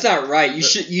 That's not right. You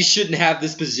shouldn't have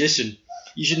this position.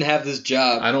 You shouldn't have this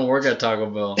job. I don't work at Taco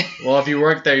Bell. Well, if you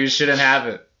work there, you shouldn't have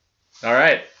it. All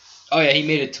right. Oh yeah, he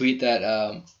made a tweet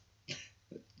that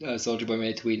Soldier Boy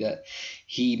made a tweet that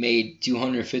he made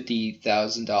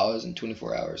 $250,000 in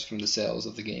 24 hours from the sales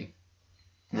of the game.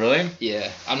 Really? Yeah.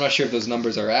 I'm not sure if those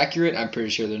numbers are accurate. I'm pretty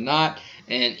sure they're not.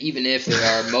 And even if they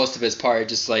are, most of it's probably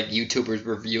just YouTubers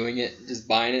reviewing it, just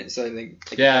buying it. So I think.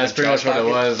 That's pretty much what it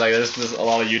was. There's a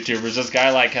lot of YouTubers. This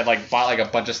guy had bought a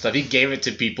bunch of stuff. He gave it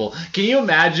to people. Can you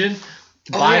imagine?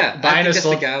 Buying a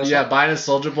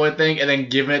Soldier Boy thing and then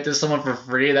giving it to someone for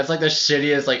free? That's the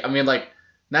shittiest.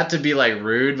 not to be like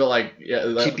rude, but like yeah.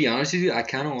 To be honest with you, I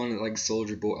kind of wanted like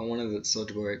Soldier Boy. I wanted the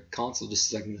Soldier Boy console just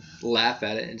so I can laugh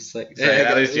at it and just like, So,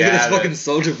 at least look you at this have fucking it.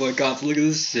 Soldier Boy console. Look at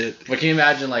this shit. But can you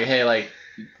imagine like, hey, like,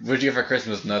 what'd you get for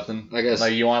Christmas? Nothing. I guess.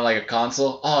 Like you want like a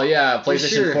console? Oh yeah, PlayStation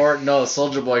sure. 4. No,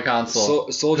 Soldier Boy console.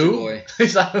 Soldier Who? Boy.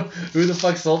 He's like, who the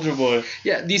fuck's Soldier Boy?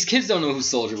 Yeah, these kids don't know who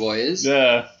Soldier Boy is.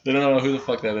 Yeah, they don't know who the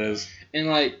fuck that is. And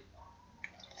like,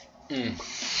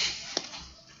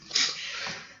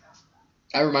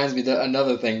 that reminds me that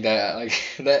another thing that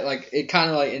it kind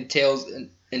of like entails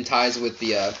and ties with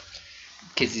the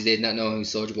kids these days not knowing who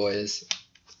Soldier Boy is.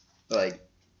 Like,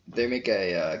 they make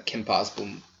a Kim Possible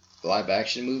live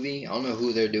action movie. I don't know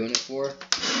who they're doing it for.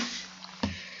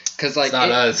 Cause like It's not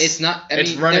us. it's not. I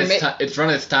It's mean, run they're its it's run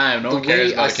its time. No one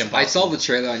cares about Kim I saw Possible. the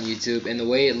trailer on YouTube, and the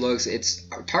way it looks, it's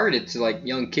targeted to like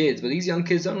young kids. But these young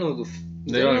kids don't know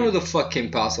they don't know who the fuck Kim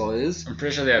Possible is. I'm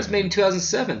pretty sure they It was have. made in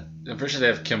 2007. I'm pretty sure they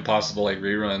have Kim Possible like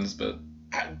reruns, but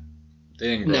they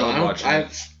didn't grow No, up I don't. watching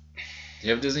it. Do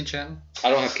you have Disney Channel?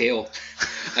 I don't have cable.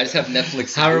 I just have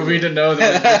Netflix. How are we to know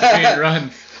that it's being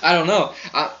run? I don't know.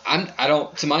 I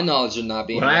don't. To my knowledge, they're not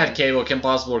being. When I run. had cable, Kim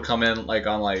Possible would come in like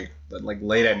on like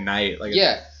late at night. Like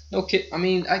Yeah. No kid. I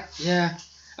mean, I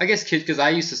guess kids, because I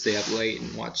used to stay up late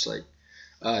and watch like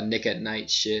Nick at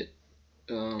Night shit.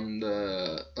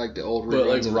 The old. But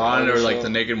like reruns of Ron the or older like show. the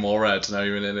Naked Mole Rat's not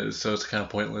even in it, so it's kind of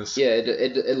pointless. Yeah,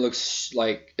 it looks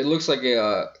like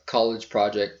a college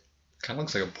project. Kind of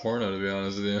looks like a porno, to be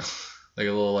honest with you. Like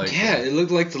a little like Yeah, it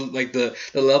looked like the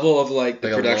level of like the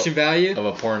Like a production value. of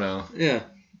a porno, Yeah,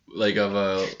 like of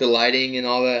a. the lighting and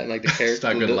all that, and like the It's characters,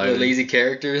 not good the lighting. lazy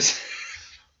characters.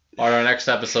 On our next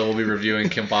episode, we'll be reviewing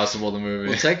Kim Possible the movie.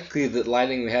 Well, technically, the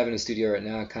lighting we have in the studio right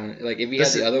now, kind of like if we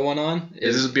This had the other one on,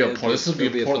 This would be a porn. This would be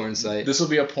it'd a porn. porn site. This will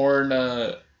be a porn. You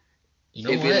know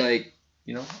It'd what? be like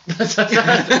you know. Start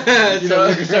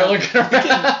Start looking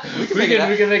around. We can We make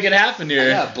it can make it happen I here.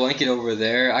 got a blanket over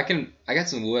there. I got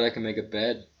some wood. I can make a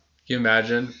bed. Can you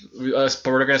imagine? We're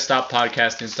gonna stop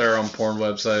podcasting and start our own porn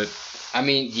website. I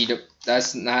mean,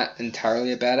 that's not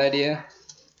entirely a bad idea.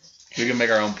 We can make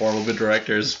our own porn. We'll be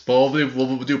directors. But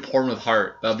we'll do porn with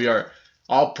heart. That'll be our.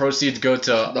 All proceeds go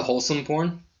to The wholesome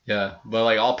porn. yeah, but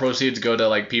like all proceeds go to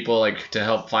like people like to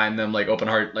help find them like open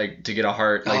heart like to get a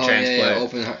heart like transplant. Yeah,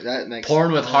 open heart. That makes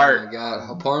Porn with heart. Oh my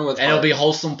god, porn with And heart. it'll be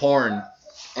wholesome porn.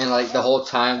 And like the whole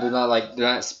time they're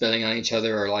not spitting on each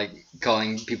other or like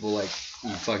calling people like you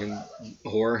fucking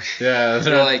whore. Yeah,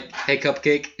 They're like, hey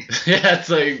cupcake. yeah, it's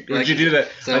like, where'd you do that?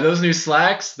 So- Are those new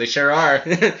slacks? They sure are.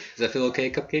 Does that feel okay,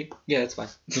 cupcake? Yeah, it's fine.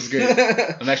 This is great.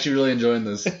 I'm actually really enjoying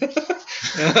this.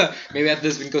 And Maybe after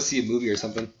this we can go see a movie or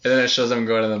something. then it shows them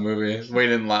going to the movie,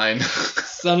 waiting in line.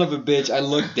 Son of a bitch! I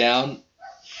look down.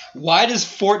 Why does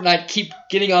Fortnite keep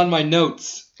getting on my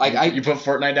notes? You put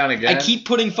Fortnite down again? I keep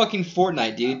putting fucking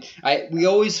Fortnite, dude. We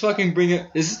always fucking bring it.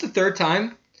 Is this the third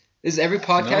time? Is every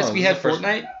podcast No, we this had is the first-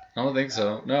 Fortnite? I don't think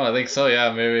so. No, I think so.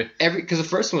 Yeah, maybe. Because the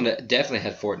first one definitely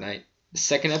had Fortnite. The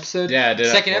second episode. Yeah, it did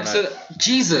have Second Fortnite. episode.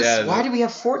 Jesus, Yeah, why do we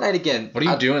have Fortnite again? What are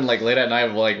you doing like late at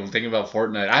night, like thinking about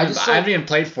Fortnite? I just haven't even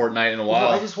played Fortnite in a while.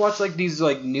 I just watch like these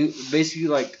like new, basically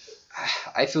like.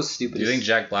 I feel stupid. Do you think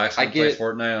Jack Black's gonna I play get-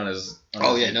 Fortnite on his?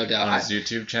 Oh, yeah, no doubt. On his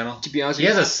YouTube channel. To be honest, He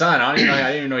with has you, a son. I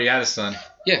didn't even know he had a son.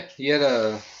 yeah, he had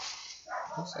a.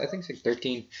 I think it's like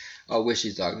 13. I wish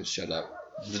these dogs would shut up.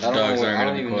 The I don't dogs know. aren't I gonna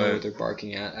don't be even know what quiet. they're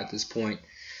barking at this point.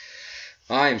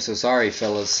 I am so sorry,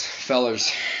 fellers.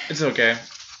 It's okay.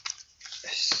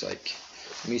 It's just like,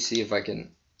 let me see if I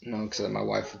can. No, because my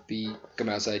wife would be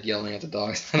coming outside yelling at the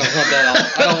dogs. I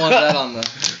don't want that on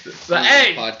the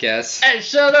Hey, podcast. hey,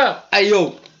 shut up! Hey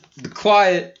yo, be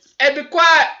quiet. Hey, be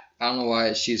quiet! I don't know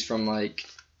why she's from like.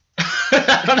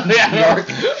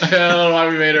 I don't know why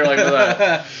we made her like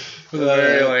that.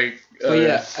 Very like. But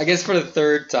yeah, I guess for the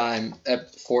third time,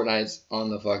 Fortnite's on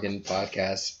the fucking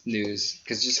podcast news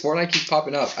because just Fortnite keeps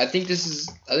popping up. I think this is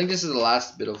the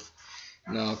last bit of.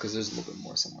 No, because there's a little bit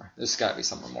more somewhere. There's got to be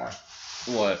somewhere more.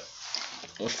 What?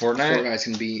 Fortnite? Fortnite's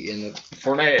gonna be in the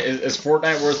Fortnite is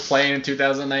Fortnite worth playing in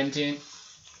 2019?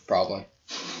 probably.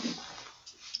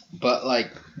 But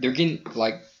like they're getting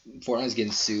like Fortnite's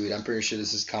getting sued. I'm pretty sure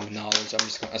this is common knowledge. I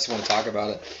just want to talk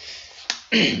about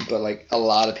it. But like a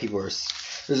lot of people are.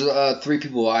 There's 3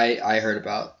 people I heard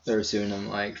about that are suing them.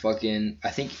 Like fucking.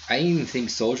 I even think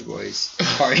Soulja Boy's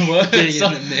getting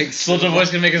in the mix. Soulja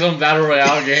Boy's gonna make his own battle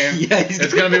royale game. Yeah,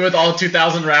 It's gonna be with all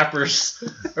 2,000 rappers,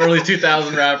 early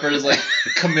 2000 rappers like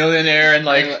Chameleonaire and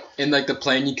like in like the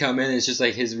plane you come in, it's just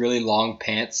like his really long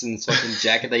pants and his fucking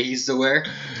jacket that he used to wear.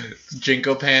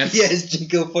 Jinko pants. Yeah, his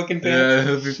Jinko fucking pants.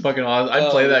 Yeah, it'd be fucking awesome.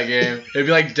 I'd play that game. It'd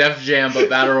be like Def Jam but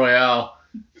battle royale.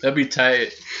 That'd be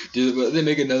tight. Dude, but they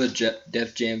make another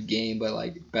Def Jam game, but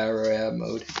like Battle Royale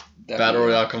mode. Battle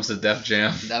Royale comes to Def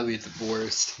Jam. That'd be the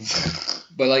worst.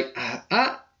 But like,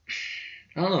 I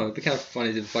don't know. It'd be kind of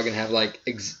funny to fucking have like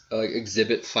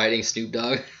Exhibit fighting Snoop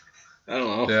Dogg. I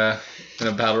don't know. Yeah, in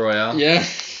a Battle Royale. Yeah.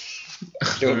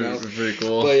 Don't know. Pretty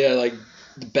cool. But yeah, like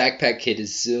the Backpack Kid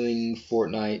is suing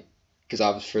Fortnite because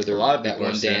obviously for their A lot of that people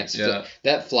one are saying, dance. yeah.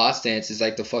 That floss dance is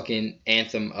like the fucking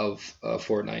anthem of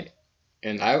Fortnite.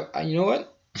 And I you know what?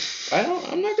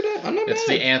 I'm not It's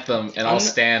mad. the anthem, and I'm I'll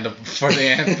stand for the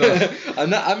anthem. I'm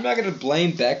not gonna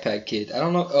blame Backpack Kid. I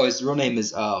don't know. Oh, his real name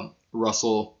is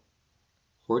Russell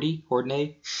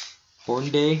Hornday.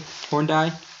 I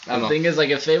don't The know. thing is, like,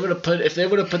 if they would have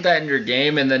put that in your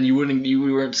game, and then you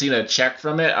weren't seeing a check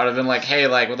from it, I'd have been like, hey,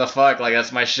 like, what the fuck, like,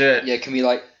 that's my shit. Yeah, can we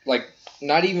like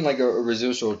not even like a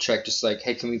residual check, just like,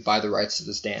 hey, can we buy the rights to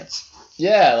this dance?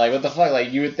 Yeah, like, what the fuck,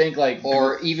 like, you would think, like,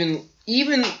 Or even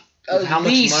With how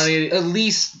much money- at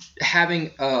least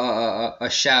having a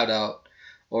shout out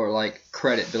or like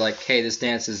credit, be like, hey, this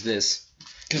dance is this.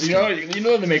 because you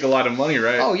know they make a lot of money,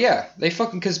 right? Oh yeah, they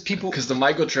fucking because people. Because the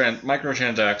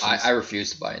microtransactions. I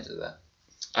refuse to buy into that.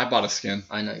 I bought a skin.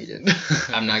 I know you did.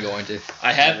 I'm not going to.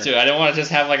 I had to. I didn't want to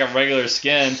just have like a regular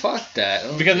skin Fuck that. I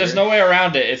don't because there's care. no way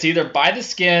around it. It's either buy the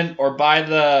skin or buy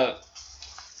the.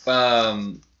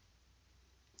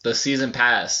 The season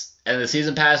pass. And the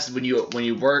season pass, when you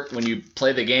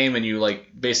play the game and you like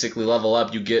basically level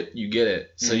up, you get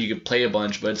it. So you can play a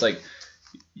bunch, but it's like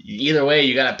either way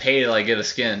you gotta pay to like get a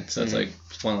skin. So it's like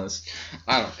it's pointless.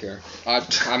 I don't care. I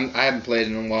haven't played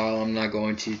in a while. I'm not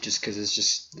going to just because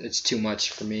it's too much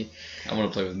for me. I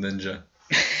want to play with Ninja.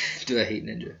 Dude, I hate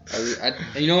Ninja.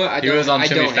 You know what? He was on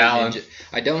Jimmy Fallon. Hate Ninja.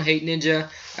 I don't hate Ninja.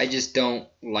 I just don't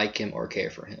like him or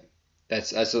care for him.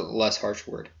 That's a less harsh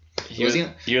word. He was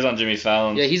on Jimmy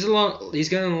Fallon. Yeah, he's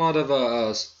gotten a lot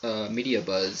of media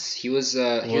buzz. He was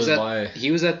Why?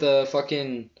 he was at the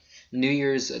fucking New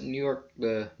Year's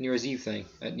Eve thing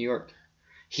at New York.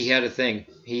 He had a thing.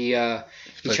 He Like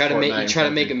tried to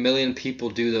Fortnite make and a million people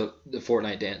do the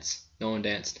Fortnite dance. No one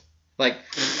danced. Like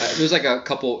there's like a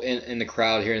couple in the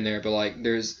crowd here and there, but like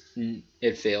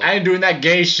it failed. I ain't doing that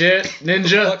gay shit,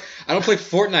 Ninja. Look, I don't play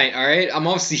Fortnite. All right, I'm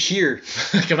obviously here.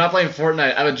 Like, I'm not playing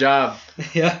Fortnite. I have a job.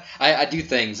 Yeah, I do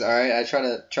things. All right, I try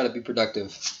to be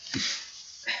productive.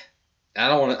 I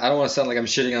don't want to sound like I'm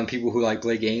shitting on people who like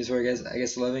play games for I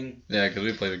guess a living. Yeah, because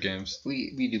we play the games.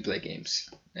 We do play games,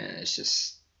 and it's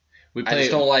just We I play.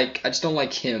 just don't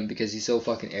like him because he's so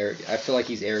fucking arrogant. I feel like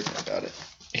he's arrogant about it.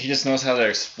 He just knows how to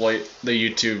exploit the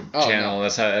YouTube Oh, channel. no.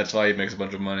 That's why he makes a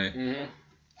bunch of money. Mm-hmm.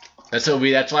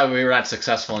 That's why we were not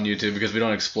successsul on YouTube, because we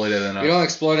don't exploit it enough. We don't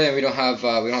exploit it, and we don't have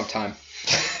time.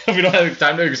 We don't have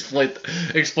time to exploit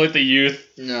the youth.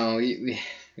 No, we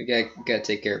gotta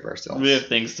take care of ourselves. We have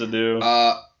things to do.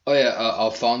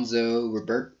 Alfonso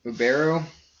Ribeiro,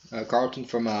 Carlton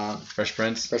from Fresh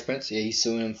Prince. Fresh Prince. Yeah, he's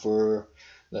suing him for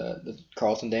the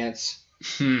Carlton dance.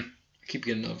 I keep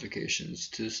getting notifications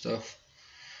to stuff.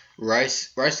 Rice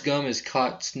Gum is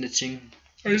caught snitching.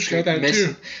 I just got that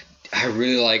too. I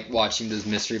really like watching those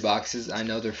mystery boxes. I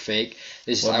know they're fake.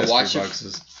 It's just, What I watch mystery it.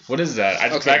 boxes? What is that? I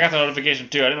Okay. got the notification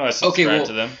too. I didn't know I subscribed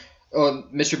to them. Oh,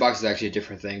 mystery box is actually a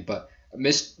different thing, but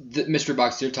the mystery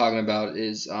box you're talking about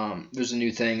is there's a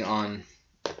new thing on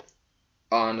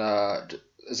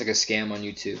it's like a scam on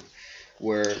YouTube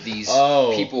where these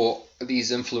people,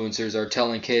 these influencers are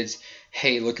telling kids,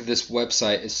 hey, look at this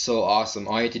website, it's so awesome.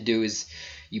 All you have to do is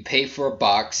you pay for a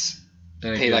box,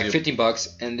 And it pay gives like you- $15,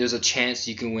 and there's a chance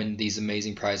you can win these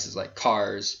amazing prizes like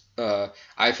cars,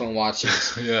 iPhone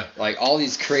watches, Yeah. like all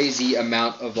these crazy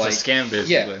amount of like It's a scam,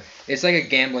 basically. yeah. It's like a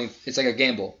gambling. It's like a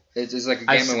gamble. It's like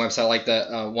a I gambling website, like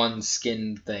the one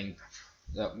skin thing.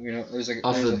 There's like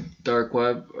Off there's the dark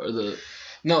web or the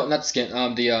no, not skin.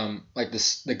 Like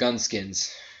the gun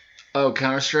skins.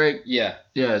 Counter Strike. Yeah,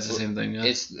 Yeah, it's the same thing. Yeah.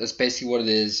 it's basically what it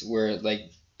is. Where like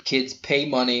kids pay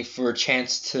money for a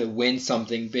chance to win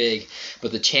something big,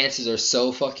 but the chances are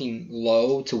so fucking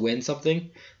low to win something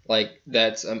like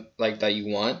that's like that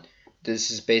you want.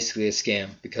 This is basically a scam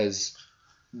because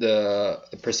the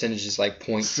percentage is like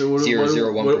point So what, zero what,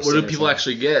 zero one what, percent. what do people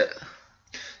actually get?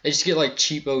 They just get like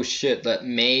cheapo shit that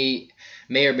may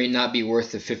or may not be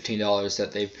worth the $15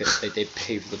 that they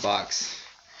pay for the box.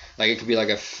 Like it could be like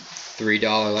a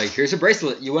 $3 like here's a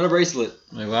bracelet. You want a bracelet?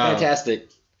 Like, wow. Fantastic.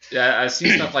 Yeah, I've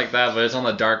seen stuff like that, but it's on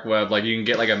the dark web. Like you can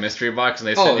get like a mystery box and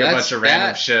they send you a that's- bunch of random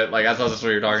that- shit. Like I thought that's what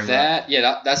you were talking about.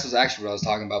 That's what's actually what I was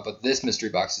talking about. But this mystery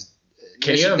box is.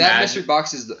 Can you that imagine? mystery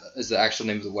box is the actual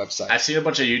name of the website. I've seen a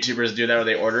bunch of YouTubers do that where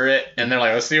they order it and they're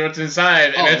like, let's see what's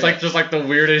inside. And Oh, it's like just like the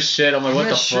weirdest shit. I'm like, what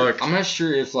the fuck? I'm not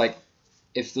sure if like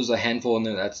if there's a handful in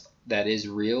there that is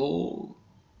real,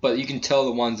 but you can tell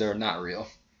the ones that are not real.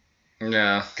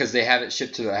 Yeah. Because they have it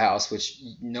shipped to their house, which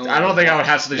I don't think I would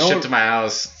have something shipped to my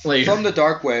house. Like, from the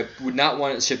dark web, would not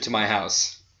want it shipped to my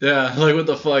house. Yeah, like what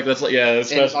the fuck? That's like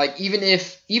and like even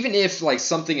if like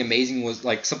something amazing was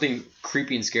like something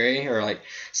creepy and scary or like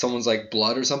someone's like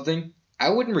blood or something, I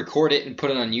wouldn't record it and put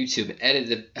it on YouTube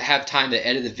and have time to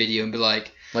edit the video and be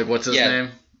like what's his name?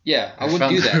 Yeah, I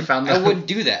wouldn't do that. I wouldn't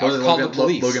do that. I would call the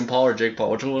police. Logan Paul or Jake Paul?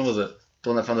 Which one was it? The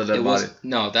one that found the dead body?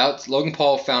 That's Logan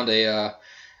Paul found a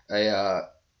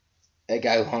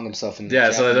guy who hung himself in the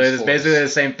Japanese so it's basically the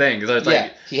same thing. So it's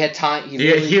like he had time.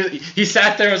 He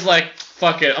sat there and was like,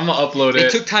 "Fuck it, I'm gonna upload it."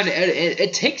 It took time to edit.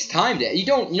 It takes time to.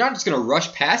 You're not just gonna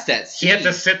rush past that scene. He had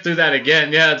to sit through that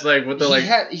again. Yeah, it's like what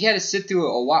the He had to sit through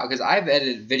it a while because I've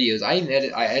edited videos. I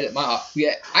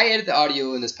edit the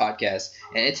audio in this podcast,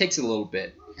 and it takes a little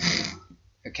bit.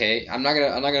 Okay, I'm not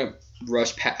gonna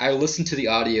rush past. I listen to the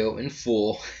audio in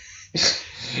full.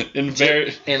 And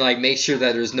like make sure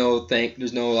that there's no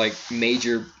like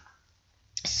major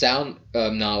sound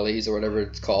anomalies or whatever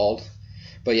it's called.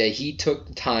 But yeah, he took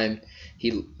the time. I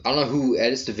don't know who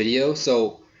edits the video,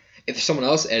 so if someone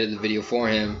else edited the video for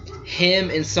him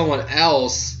and someone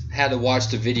else had to watch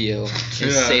the video and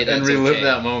say that and relive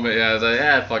that moment. Yeah, it's like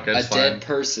fuck it, it's fine. Dead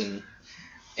person.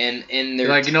 And they're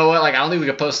like, you know what? Like, I don't think we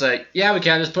could post that. Yeah, we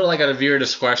can. Just put it like at a viewer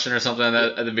discretion or something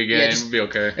at the beginning. It'd be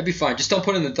okay. It'd be fine. Just don't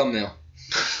put it in the thumbnail.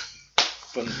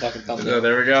 Put in the fucking thumbnail.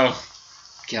 There we go.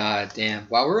 God damn.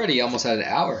 Wow, we're already almost at an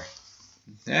hour.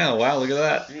 Yeah, wow, look at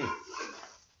that.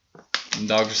 And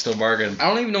dogs are still barking. I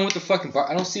don't even know what the fucking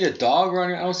I don't see a dog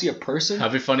running. I don't see a person.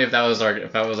 That'd be funny if that was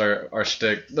our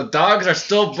shtick. The dogs are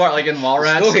still like in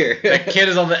Mallrats. Still here. That kid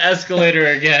is on the escalator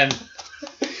again.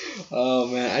 Oh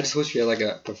man, I just wish we had like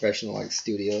a professional like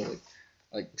studio,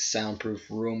 like soundproof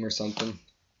room or something.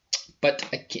 But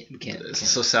we can't. It's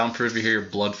so soundproof. You hear your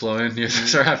blood flowing. You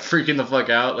start freaking the fuck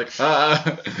out. Like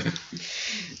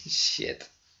Shit.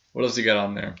 What else you got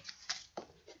on there?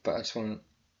 But I just want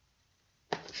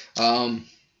to.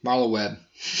 Marlo Webb.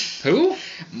 Who?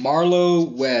 Marlo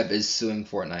Webb is suing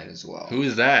Fortnite as well. Who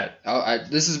is that?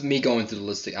 This is me going through the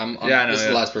listing. This is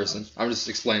the last person. I'm just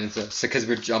explaining this because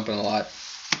we're jumping a lot.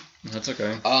 That's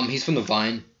okay. He's from the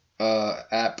Vine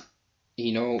app.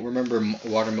 Remember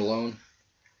Watermelon?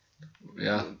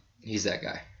 Yeah. He's that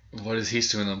guy. What is he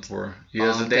suing them for? He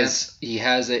has a dance. He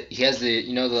has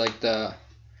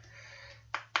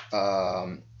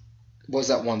what's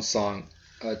that one song?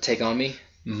 Take On Me.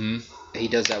 Mm-hmm. He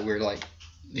does that weird like.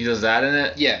 He does that in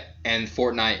it. Yeah, and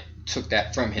Fortnite took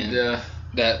that from him. Yeah.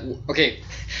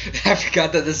 I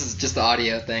forgot that this is just the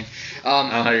audio thing. I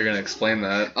don't know how you're gonna explain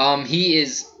that. He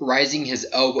is rising his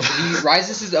elbow. He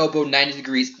rises his elbow 90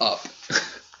 degrees up,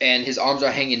 and his arms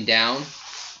are hanging down,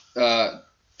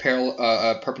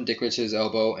 perpendicular to his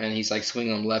elbow, and he's like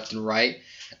swinging them left and right,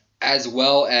 as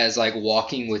well as like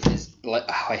walking with his.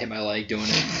 I hit my leg doing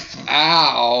it.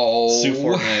 Ow! Sue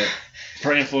Fortnite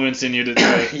for influencing you to do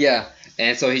it. Yeah.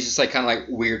 And so he's just like kind of like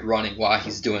weird running while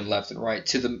he's doing left and right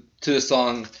to the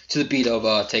song, to the beat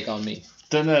of Take On Me,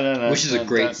 which is a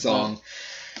great song.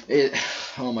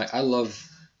 I love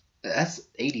that's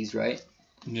 80s, right?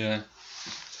 Yeah.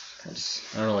 I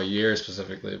don't know what year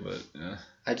specifically, but yeah.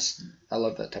 I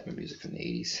love that type of music from the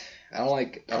 80s. I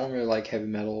don't really like heavy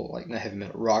metal, like not heavy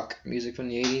metal, rock music from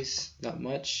the 80s, not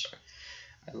much.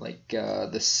 I like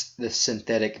the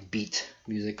synthetic beat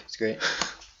music. It's great.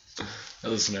 I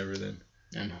listen to everything.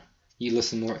 And you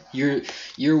listen more. You're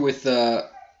with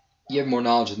you have more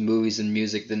knowledge with movies and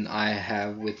music than I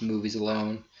have with movies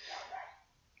alone.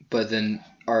 But then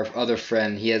our other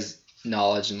friend, he has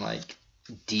knowledge in like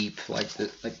deep, like the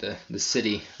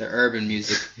city, the urban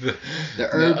music, the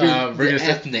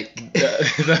ethnic,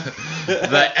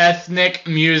 the ethnic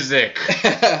music.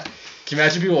 Can you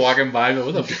imagine people walking by and go,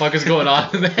 what the fuck is going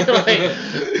on in there?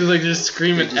 Like just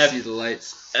screaming see the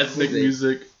lights. Ethnic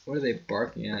music. What are they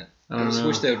barking at? I just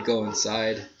wish they would go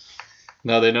inside.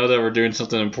 No, they know that we're doing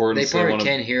something important. They probably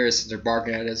can't hear us if they're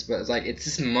barking at us, but it's like, this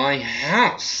is my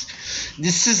house.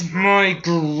 This is my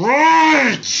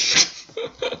garage.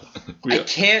 I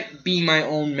can't be my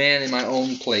own man in my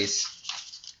own place.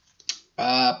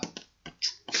 But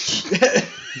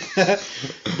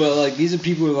like, these are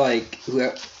people who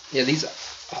have, these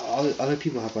other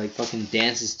people have like fucking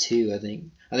dances too. I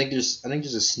think there's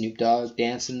a Snoop Dogg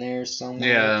dance in there somewhere.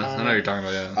 Yeah, I know what you're talking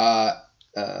about.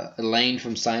 Yeah. Elaine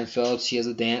from Seinfeld, she has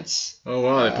a dance. Oh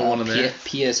wow, they put one in there.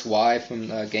 PSY from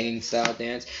Gangnam Style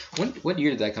Dance. What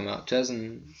year did that come out?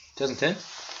 2010?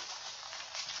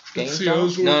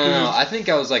 No. I think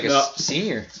I was like a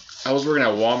senior. I was working at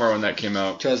Walmart when that came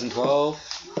out.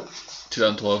 2012.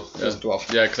 2012. Yeah,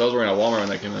 2012. yeah, because I was working at Walmart when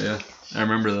that came out. Yeah, I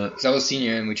remember that. Because I was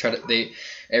senior and we tried to.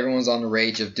 Everyone's on the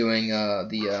rage of doing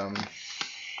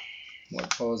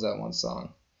what was that one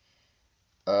song?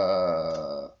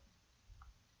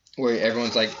 Where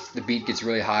everyone's like the beat gets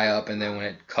really high up and then when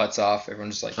it cuts off,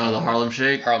 everyone's just like. Oh, the Harlem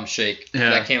Shake. Harlem Shake.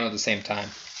 Yeah. That came out at the same time.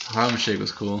 Harlem Shake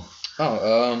was cool.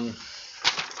 Oh,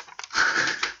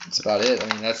 that's about it. I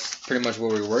mean, that's pretty much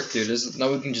where we work, dude.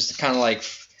 We can just kind of like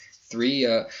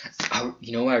you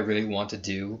know what I really want to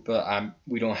do, but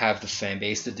we don't have the fan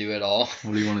base to do it all.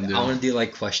 What do you want to do? I want to do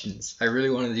like questions. I really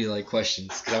want to do like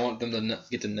questions because I want them to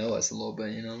get to know us a little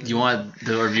bit, you know. You want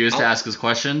the reviewers to ask us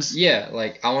questions? Yeah,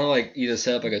 like I want to like either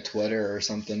set up like a Twitter or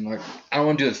something. Like I don't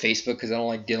want to do it Facebook because I don't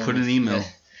like dealing. Put with an email.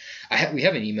 We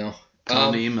have an email.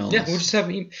 Tell them to email Yeah, us. we'll just have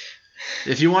an email.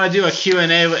 If you want to do a Q&A,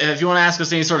 if you want to ask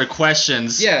us any sort of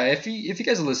questions. Yeah, if you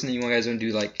guys are listening, you guys want to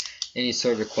do like any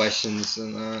sort of questions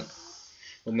and.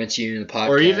 We'll mention you in the podcast.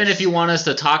 Or even if you want us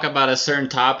to talk about a certain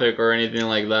topic or anything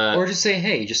like that. Or just say,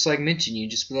 hey, just like mention you.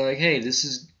 Just be like, hey, this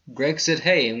is Greg said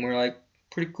hey. And we're like,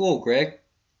 pretty cool, Greg.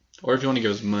 Or if you want to give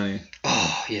us money.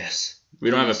 Oh, yes. We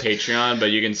don't have a Patreon,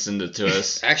 but you can send it to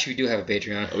us. Actually, we do have a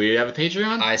Patreon. We have a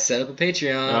Patreon? I set up a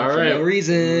Patreon All for right. no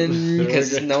reason. There we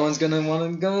Because go. no one's going to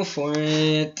want to go for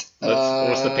it.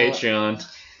 What's the Patreon?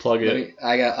 Plug it.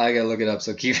 I gotta look it up,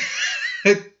 so keep...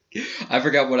 I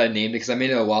forgot what I named it because I made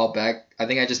it a while back. I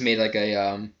think I just made like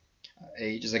a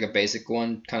basic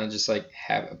one, kind of just like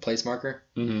have a place marker.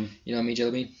 Mm-hmm. You know what I mean,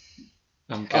 Jelly Bean?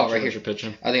 I'm right here. what you're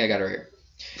pitching. I think I got it right here.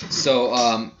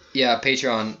 So yeah,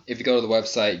 Patreon. If you go to the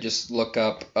website, just look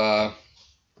up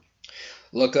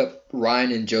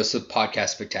Ryan and Joseph Podcast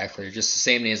Spectacular. Just the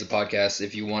same name as the podcast.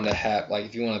 If you want to help.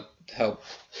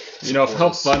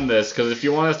 Help fund this, because if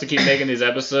you want us to keep making these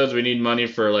episodes, we need money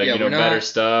for better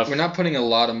stuff. We're not putting a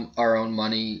lot of our own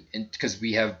money in because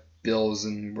we have bills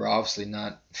and we're obviously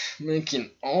not making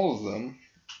all of them.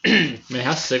 Man,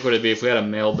 how sick would it be if we had a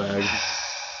mailbag?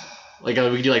 Like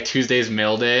we could do like Tuesday's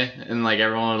mail day, and like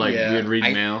everyone would we would read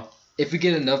mail. If we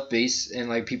get enough base and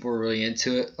like people are really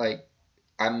into it, like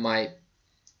I might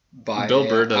buy. Bill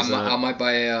Burr does that. I might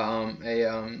buy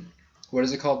a what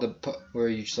is it called? Where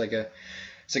you just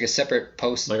it's like a separate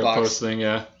post like box. a post thing,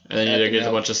 yeah. And then you get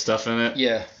a bunch of stuff in it.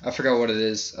 Yeah, I forgot what it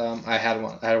is. I had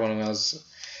one when I was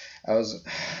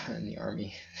in the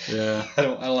army. Yeah. I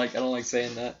don't like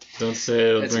saying that. Don't say it.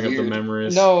 It'll It's bring up weird. the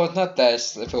memories. No, it's not that.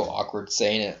 I feel awkward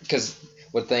saying it because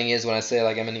what thing is when I say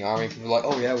like I'm in the army, people are like,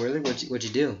 oh yeah, really? What'd you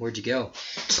do? Where'd you go?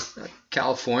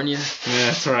 California. Yeah,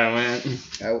 that's where I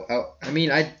went. I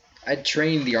mean, I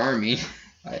trained the army.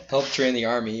 I helped train the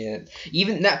army, and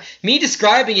even now, me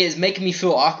describing it is making me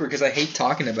feel awkward because I hate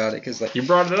talking about it. Because like You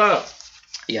brought it up.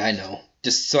 yeah, I know.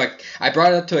 Just so I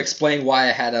brought it up to explain why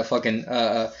I had a fucking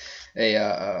a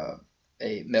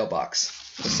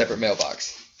mailbox, a separate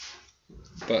mailbox.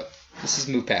 But let's just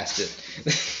move past it.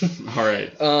 All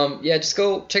right. Yeah, just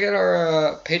go check out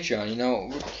our Patreon. You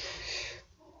know,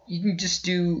 you can just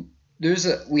do.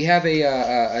 We have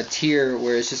a tier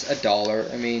where it's just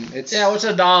 $1. I mean, it's What's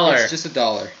 $1? It's just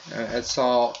 $1. That's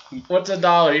all. What's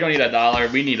 $1? You don't need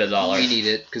 $1. We need $1. We need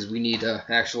it because we need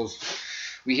actual.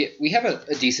 We have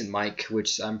a decent mic,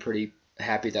 which I'm pretty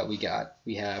happy that we got.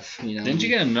 We have, you know. Didn't you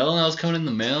get a medal that was coming in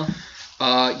the mail?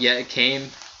 Yeah, it came,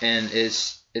 and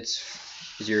is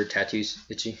your tattoos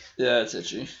itchy? Yeah, it's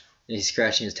itchy. And he's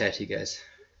scratching his tattoo, guys.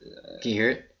 Can you hear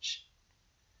it?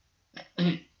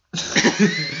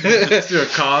 Let's do a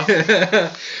cough.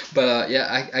 But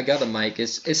yeah, I got a mic.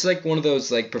 It's like one of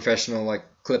those like professional like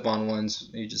clip-on ones.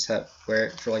 You just wear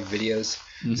it for like videos.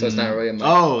 So it's not really a mic.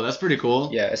 Oh, that's pretty cool.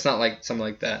 Yeah, it's not like something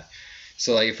like that.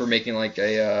 So like if we're making like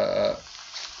it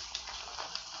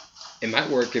might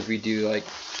work if we do like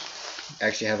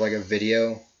actually have like a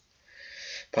video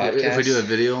podcast. If we do a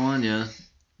video one, yeah.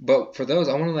 But for those,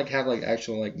 I want to like have like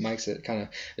actual like mics that kind of.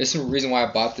 There's some reason why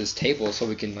I bought this table so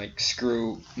we can like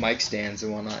screw mic stands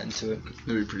and whatnot into it.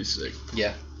 That'd be pretty sick.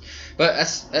 Yeah, but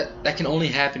that can only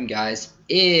happen, guys,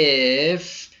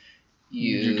 if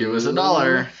you give us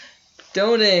 $1.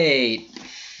 Donate.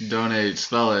 Donate.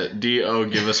 Spell it. D-O.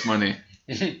 Give us money.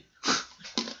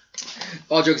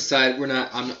 All jokes aside, we're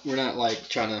not like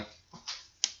trying to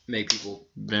make people.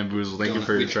 Bamboozle. Thank you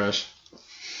for your trash.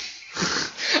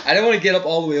 I don't want to get up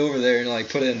all the way over there and like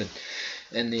put it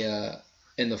in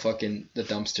the fucking the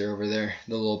dumpster over there,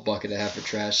 the little bucket I have for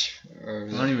trash. I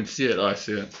don't even see it. Oh, I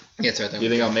see it. Yeah, it's right there. You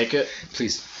think I'll make it?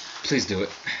 Please do it.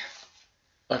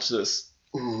 Watch this.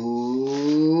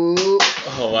 Ooh.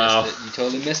 Oh wow. You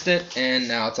totally missed it, and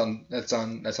now it's on. That's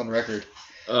on record.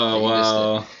 Oh You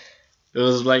wow. missed It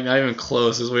was like not even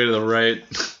close. It was way to the right.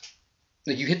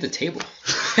 Like you hit the table.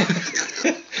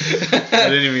 I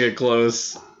didn't even get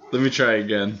close. Let me try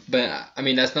again. But I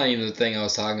mean, that's not even the thing I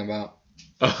was talking about.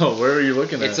 Oh, where are you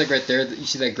looking at? It's like right there. You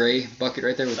see that gray bucket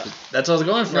right there with the That's what I was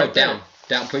going for. no, right there.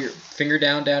 down. Put your finger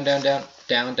down. Right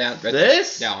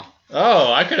This? down.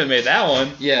 Oh, I could have made that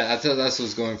one. Yeah, I thought that's what I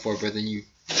was going for, but then you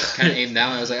kind of aimed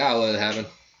down. And I was like, I'll let it happen.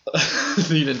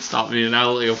 You didn't stop me, and I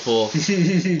was like a fool.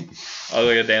 I was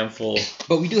like a damn fool.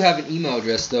 But we do have an email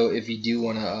address though, if you do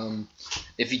wanna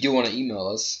email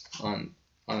us on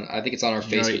I think it's on our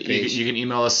Facebook page. You can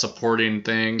email us supporting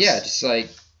things. Yeah, just like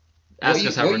ask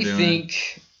us how we're what you doing.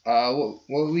 think,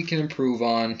 what we can improve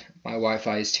on. My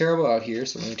Wi-Fi is terrible out here,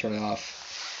 so let me turn it off.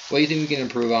 What do you think we can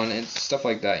improve on and stuff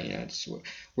like that? You know,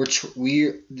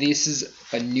 this is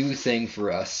a new thing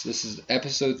for us. This is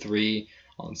episode 3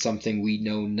 on something we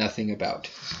know nothing about.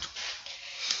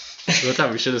 That's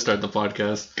how we should have started the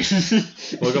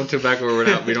podcast. Welcome to back where we're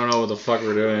not. We don't know what the fuck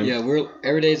we're doing. Yeah,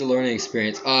 every day is a learning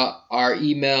experience. Our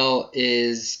email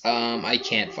is I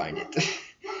can't find it.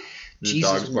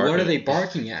 Jesus, what are they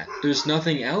barking at? There's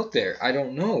nothing out there. I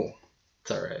don't know.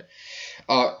 It's alright.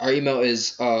 Our email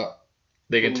is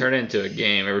They can turn it into a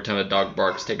game. Every time a dog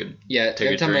barks, take a drink.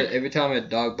 Every time a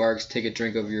dog barks, take a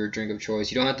drink of your drink of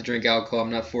choice. You don't have to drink alcohol.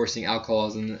 I'm not forcing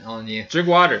alcohol on you. Drink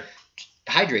water.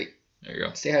 Hydrate. There you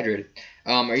go. Stay hydrated.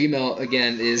 Our email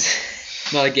again is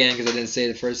not again because I didn't say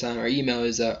it the first time. Our email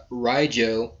is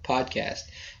Ryjo Podcast,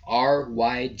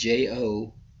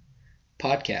 RYJO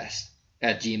Podcast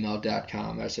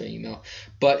 @gmail.com. That's our email.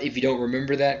 But if you don't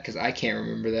remember that, because I can't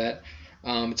remember that,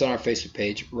 it's on our Facebook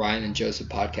page, Ryan and Joseph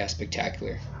Podcast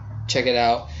Spectacular. Check it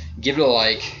out. Give it a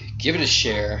like. Give it a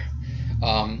share.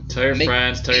 Tell your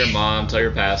friends. Tell your mom. Tell your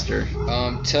pastor.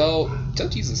 Tell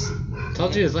Jesus. Tell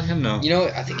Jesus. Let him know. You know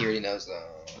what? I think he already knows though.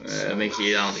 I don't think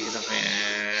he's a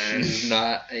fan. He's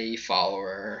not a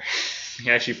follower. He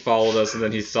actually followed us, and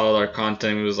then he saw our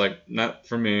content and he was like, not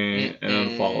for me, and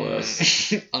unfollowed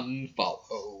us.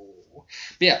 Unfollow.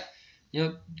 But yeah, you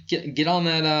know, get on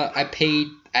that. I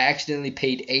accidentally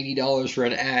paid $80 for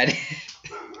an ad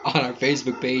on our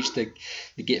Facebook page to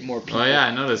get more people. Oh yeah,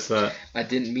 I noticed that. I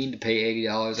didn't mean to pay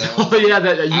 $80. Oh yeah,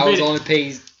 I was only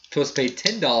supposed to pay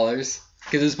 $10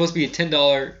 because it's supposed to be a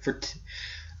 $10 for.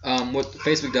 What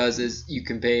Facebook does is you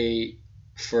can pay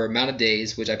for amount of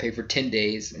days, which I paid for 10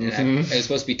 days, and it was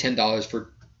supposed to be $10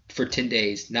 for 10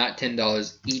 days, not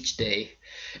 $10 each day.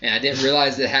 And I didn't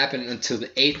realize it happened until the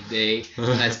 8th day,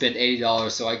 and I spent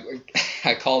 $80. So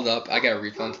I called up. I got a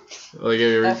refund. Well, they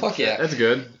gave you a refund. Oh fuck yeah! That's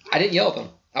good. I didn't yell at them.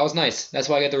 I was nice. That's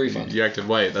why I got the refund. You acted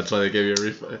white. That's why they gave you a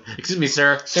refund. Excuse me,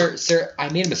 sir. Sir, I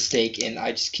made a mistake, and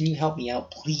can you help me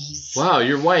out, please? Wow,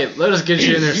 you're white. Let us get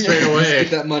you in there straight away. Let's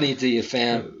get that money to you,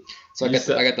 fam. So I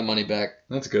got the money back.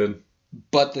 That's good.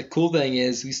 But the cool thing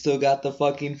is, we still got the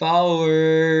fucking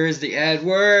followers. The ad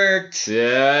worked.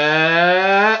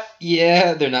 Yeah.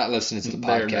 Yeah, they're not listening to the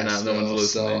podcast. They're not. No one's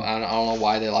listening. So I don't know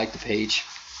why they like the page.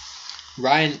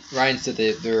 Ryan said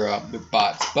they're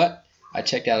bots, but I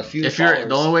checked out a few. The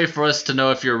only way for us to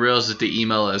know if you're real is to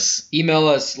email us. Email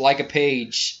us, like a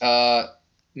page.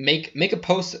 Make a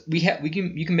post.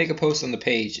 You can make a post on the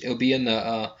page. It'll be in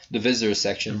the visitors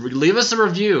section. Leave us a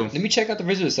review. Let me check out the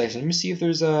visitors section. Let me see if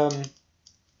there's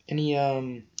any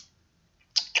comments.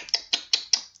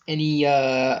 Let me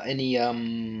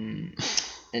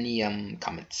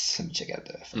check out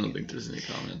the. I don't think there's any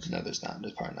comments. No, there's not.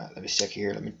 There's probably not. Let me check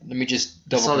here. Let me just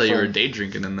double. I saw that you were day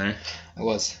drinking in there. I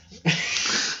was.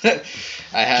 I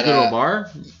had. Did you go to a bar?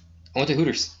 I went to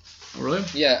Hooters. Oh, really?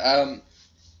 Yeah.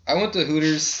 I went to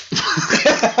Hooters. I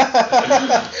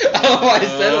don't know why I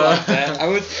said it like that. I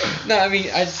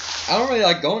don't really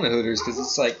like going to Hooters because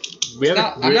it's like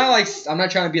I'm not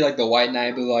trying to be like the white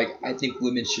knight, but like I think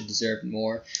women should deserve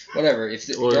more. Whatever. If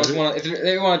they want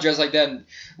to dress like that and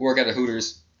work at a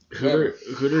Hooters.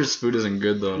 Hooters food isn't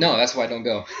good though. No, that's why I don't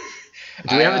go.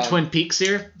 Do we have a Twin Peaks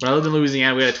here? When I lived in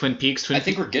Louisiana, we had a Twin Peaks. I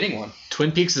think we're getting one.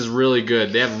 Twin Peaks is really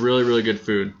good. They have really, really good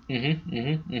food.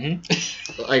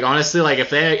 Like honestly, like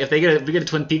if we get a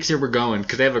Twin Peaks here, we're going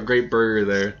because they have a great burger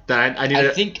there. That I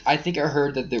think I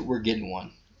heard that we're getting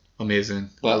one. Amazing.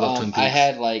 But I love Twin Peaks. I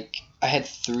had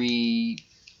 3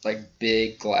 like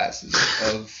big glasses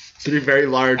of 3 very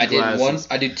large glasses.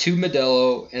 I did 2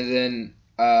 Modelo, and then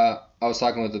I was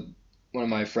talking with one of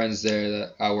my friends there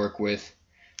that I work with.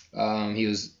 He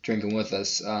was drinking with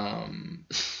us.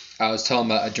 I was telling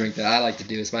him about a drink that I like to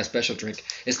do. It's my special drink.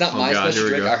 It's not my special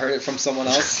drink. I heard it from someone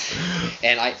else,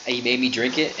 and he made me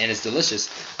drink it, and it's delicious.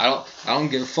 I don't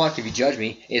give a fuck if you judge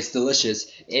me. It's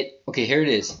delicious. Okay, here it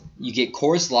is. You get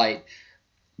Coors Light,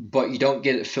 but you don't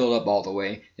get it filled up all the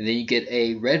way, and then you get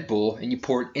a Red Bull, and you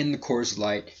pour it in the Coors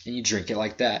Light, and you drink it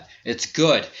like that. It's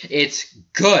good. It's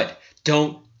good.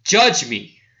 Don't Judge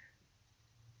me.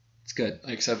 It's good.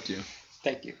 I accept you.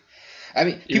 Thank you. I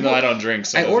mean, Even though I don't drink,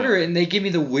 so I order it and they give me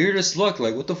the weirdest look.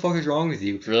 Like, what the fuck is wrong with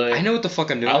you? Really? I know what the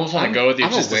fuck I'm doing. I almost want to go with you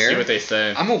I'm just aware. to see what they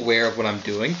say. I'm aware of what I'm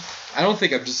doing. I don't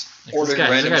think I'm just Like, ordering this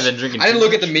random. guy's been drinking I didn't too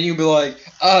look at the menu and be like,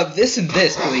 this and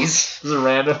this, please. This is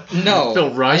random. No.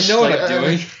 Feel rushed, I know what like, I'm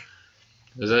doing.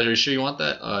 Is that, are you sure you want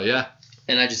that? Yeah.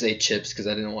 And I just ate chips because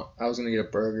I was going to get a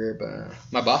burger, but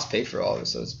my boss paid for all of it,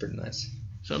 so it's pretty nice.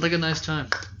 Sounds like a nice time.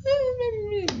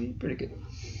 Pretty good.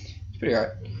 It's pretty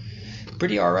alright.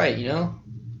 Pretty alright, you know?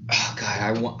 Oh,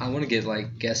 God, I want to get,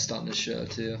 like, guests on the show,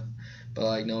 too. But,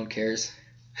 like, no one cares.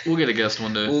 We'll get a guest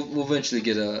one day. We'll eventually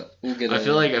get a... I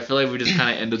feel like we just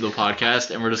kind of ended the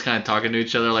podcast and we're just kind of talking to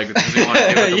each other like this is what we want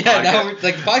to do with the podcast. now like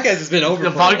the podcast has been over.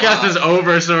 The for a podcast while. is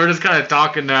over, so we're just kind of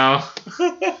talking now.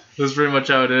 That's pretty much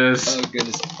how it is. Oh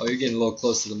goodness! Oh, you're getting a little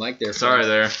close to the mic there. Sorry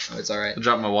friends. there. Oh, it's all right. I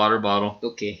dropped my water bottle.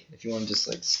 Okay, if you want to just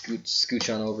like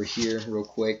scooch on over here real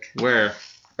quick. Where?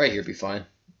 Right here, be fine.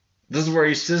 This is where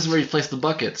you place the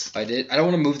buckets. I did. I don't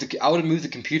want to move I would have moved the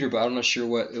computer, but I'm not sure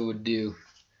what it would do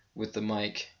with the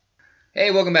mic.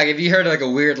 Hey, welcome back. Have you heard like a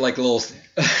weird like little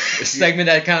segment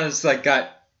that kind of just like got?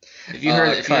 If you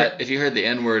heard cut. if you heard the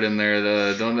N word in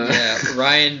there, don't. Yeah,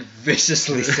 Ryan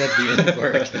viciously said the N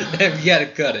word. We gotta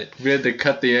cut it. We had to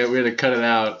cut it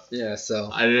out. Yeah, so.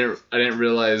 I didn't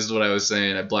realize what I was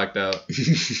saying. I blacked out.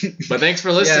 But thanks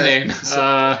for listening. Yeah,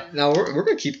 so, now we're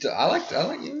gonna keep. I like.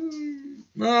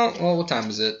 Well, what time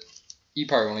is it? You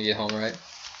probably want to get home, right?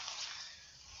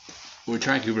 We're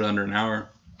trying to keep it under an hour.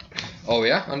 Oh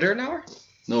yeah, under an hour?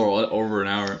 No, over an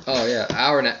hour. Oh yeah,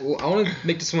 hour and well, I want to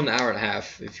make this one an hour and a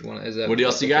half. If you want, is that? What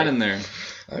else you got in there?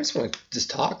 I just want to just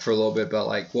talk for a little bit about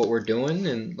like what we're doing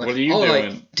and like. What are you doing?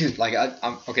 Like, dude, like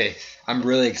I'm okay. I'm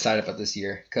really excited about this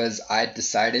year because I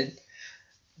decided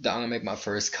that I'm gonna make my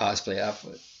first cosplay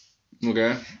outfit.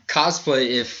 Okay.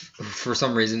 Cosplay, if for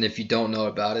some reason, if you don't know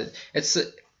about it, it's I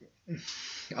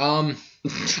don't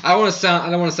want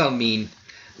to sound mean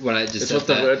when I just said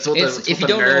that. If you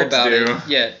don't know about it,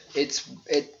 yeah, it's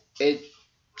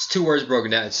two words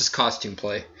broken down. It's just costume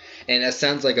play, and that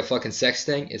sounds like a fucking sex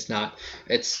thing. It's not.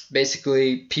 It's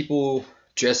basically people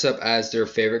dress up as their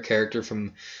favorite character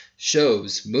from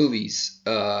shows, movies,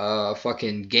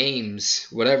 fucking games,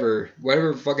 whatever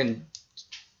fucking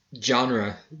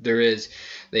genre there is.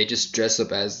 They just dress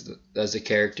up as a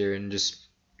character and just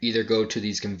either go to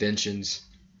these conventions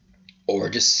or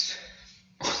just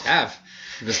have.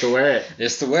 Just to wear it.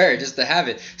 Just to wear it, just to have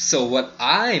it. So what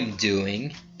I'm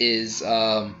doing is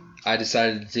I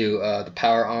decided to do the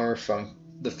power armor from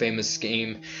the famous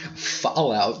game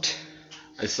Fallout.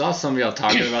 I saw some of y'all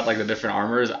talking about like the different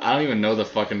armors. I don't even know the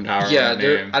fucking power armor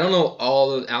name. I don't know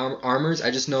all the armors. I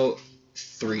just know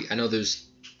 3. I know there's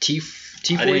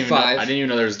T45. I didn't even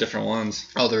know there was different ones.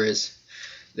 Oh, there is.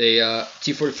 They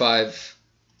T45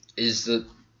 is the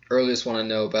earliest one I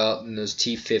know about, and there's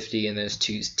T50 and there's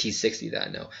T60 that I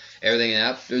know. Everything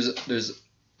up there's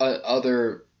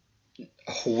other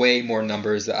way more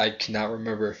numbers that I cannot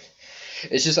remember.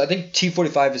 It's just I think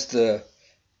T45 is the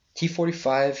Sounds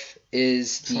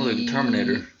like the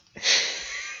Terminator.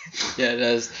 Yeah, it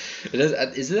does. It does.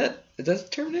 Is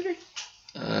that Terminator?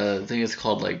 I think it's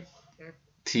called like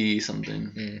T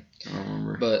something. I don't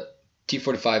remember. But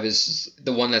T45 is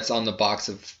the one that's on the box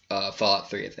of Fallout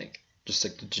 3, I think. Just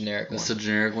like the generic one. That's the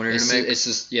generic one you're gonna make? It's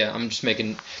just, yeah, I'm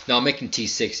making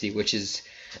T60, which is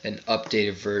an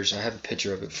updated version. I have a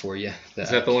picture of it for you.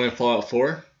 Is that the one in Fallout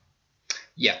 4?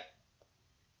 Yeah.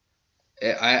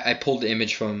 I pulled the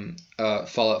image from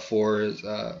Fallout 4's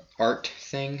art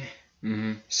thing.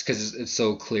 Mm-hmm. Just because it's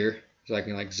so clear. So I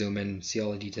can like zoom in and see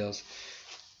all the details.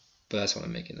 But that's what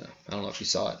I'm making now. I don't know if you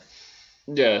saw it.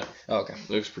 Yeah. Oh, okay.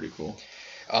 Looks pretty cool.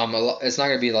 It's not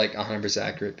gonna be like 100%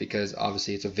 accurate because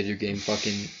obviously it's a video game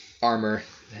fucking armor,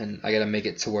 and I gotta make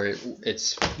it to where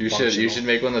it's. You should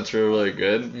make one that's really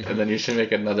good, and then you should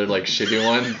make another like shitty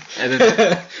one, and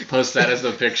then post that as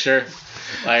the picture.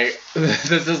 Like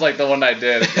this is like the one I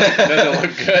did. Like, it doesn't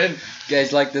look good. You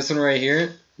guys like this one right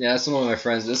here? Yeah, that's one of my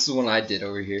friends. This is one I did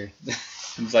over here.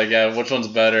 It's like, yeah, which one's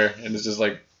better? And it's just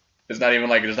like, it's not even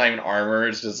armor.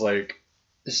 It's just like.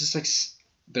 It's just like,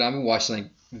 but I've been watching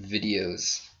like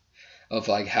videos of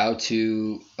like how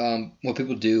to what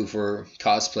people do for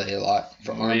cosplay a lot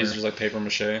for armor. They use just like paper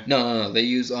mache. No. They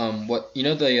use what like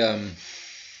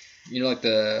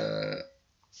the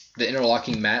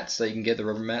interlocking mats that you can get, the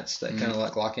rubber mats that kind of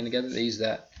like lock in together. They use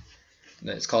that.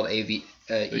 It's called EVA.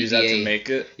 They use that to make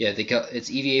it. Yeah,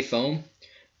 it's EVA foam,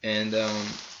 and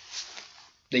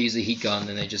they use a heat gun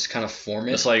and they just kind of form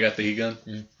it. That's why you got the heat gun.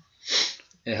 Mm-hmm.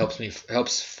 It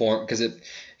helps form because it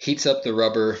heats up the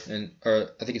rubber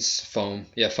or I think it's foam.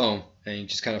 Yeah, foam, and you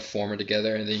just kind of form it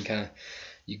together, and then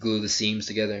you glue the seams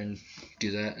together and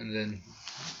do that, and then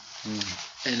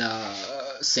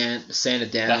sand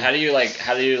it down. Now, how do you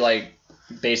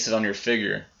base it on your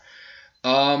figure?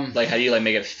 Like, how do you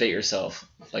make it fit yourself?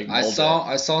 Like, I mold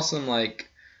saw some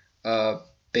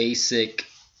basic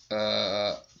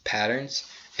patterns,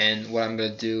 and what I'm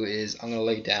gonna do is I'm gonna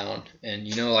lay down,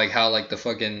 and how the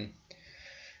fucking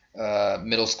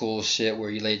middle school shit where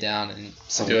you lay down and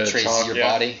someone traces your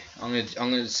body. I'm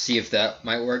gonna see if that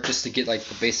might work just to get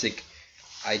the basic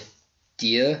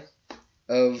idea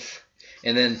of,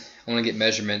 and then I'm gonna get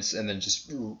measurements and then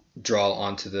just draw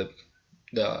onto the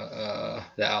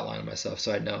outline of myself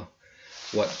so I know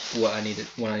what I need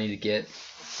to get.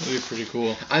 That'd be pretty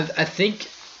cool. I think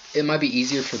it might be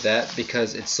easier for that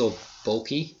because it's so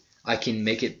bulky. I can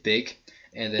make it big,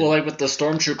 and then with the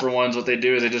Stormtrooper ones, what they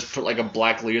do is they just put a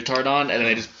black leotard on, and then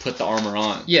they just put the armor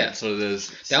on. Yeah, that's what it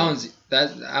is.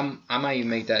 I might even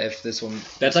make that if this one.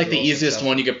 That's the easiest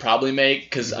one you could probably make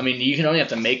because you can only have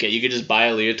to make it. You could just buy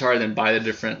a leotard and then buy the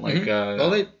different Well,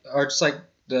 they are just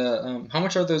the how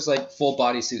much are those full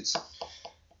body suits?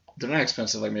 They're not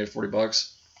expensive, maybe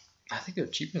 $40. I think they're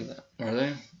cheaper than that. Are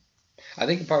they? I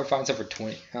think you can probably find some for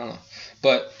 $20. I don't know,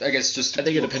 but I guess just I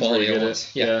think it depends where you get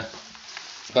it. Yeah.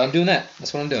 But I'm doing that.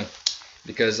 That's what I'm doing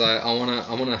because I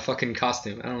want a fucking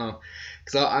costume. I don't know.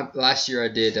 Because last year I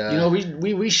did.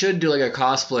 We should do a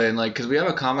cosplay and because we have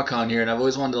a Comic-Con here and I've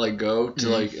always wanted to go to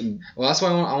Well, that's why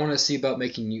I want to see about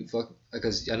making you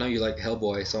because I know you like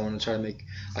Hellboy, so I want to try to make.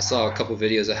 I saw a couple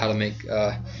videos of how to make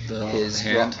his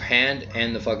hand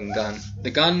and the fucking gun.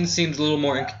 The gun seems a little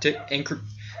more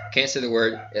can't say the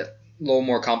word. A little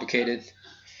more complicated.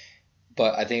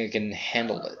 But I think I can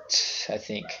handle it. I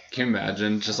think. Can you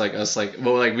imagine just us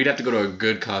we'd have to go to a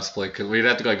good cosplay because we'd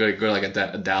have to go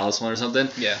to a Dallas one or something.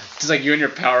 Yeah. Just you in your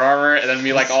power armor and then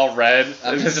me all red.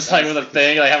 And it's just with a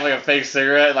thing have a fake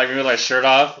cigarette maybe with shirt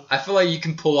off. I feel like you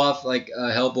can pull off a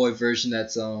Hellboy version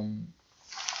that's I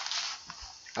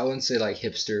wouldn't say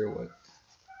hipster or what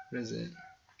is it?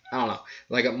 I don't know.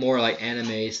 A more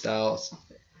anime style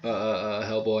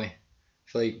Hellboy. I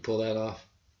feel like you can pull that off.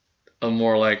 A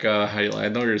more how do you I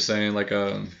know what you're saying I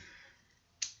can't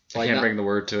bring the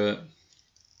word to it.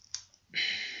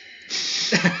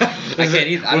 I can't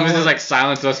either. I don't know. Just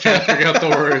silence us trying to figure out the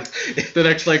word. The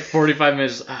next 45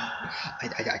 minutes.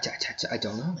 I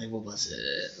don't know. What was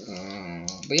it?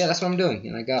 But yeah, that's what I'm doing.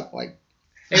 And I got hey,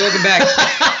 welcome back.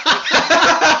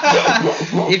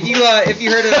 if you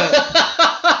heard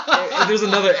if there's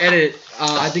another edit,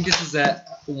 I think this is at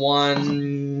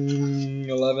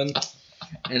 1:11.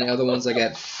 And the other ones I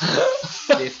got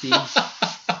 50.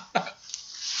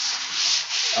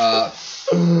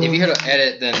 If you heard an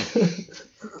edit, then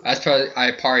I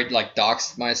probably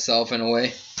doxed myself in a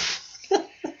way.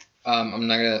 I'm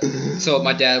not gonna. So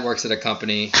my dad works at a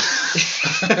company.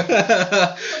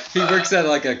 He works at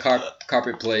a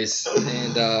carpet place,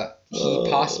 and he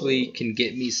possibly can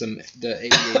get me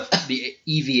the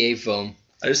EVA foam.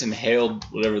 I just inhaled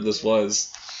whatever this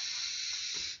was.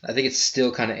 I think it's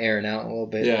still kind of airing out a little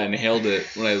bit. Yeah, I inhaled it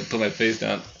when I put my face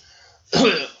down.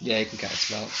 Yeah, you can kind of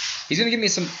smell it. He's going to give me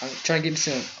trying to give me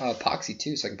some epoxy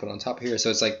too so I can put it on top here. So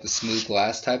it's the smooth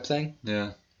glass type thing.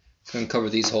 Yeah. It's going to cover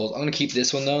these holes. I'm going to keep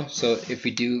this one though. So if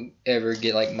we do ever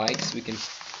get mics, we can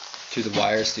do the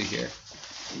wires through here.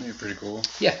 That'd be pretty cool.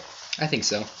 Yeah, I think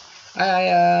so.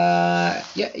 Yeah.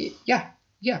 You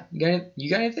got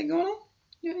anything going on?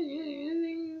 Yeah,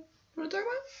 anything you want to talk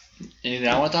about? Anything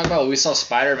I want to talk about? We saw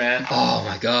Spider-Man. Oh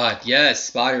my god, yes,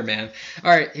 Spider-Man.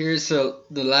 Alright, here's the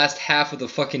last half of the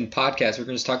fucking podcast. We're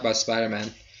going to talk about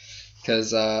Spider-Man.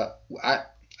 Because I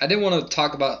didn't want to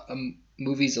talk about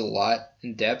movies a lot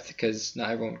in depth because not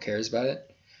everyone cares about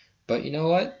it. But you know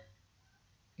what?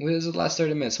 This is the last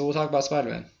 30 minutes, so we'll talk about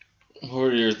Spider-Man. What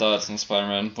were your thoughts on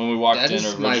Spider-Man when we walked in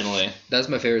originally? That's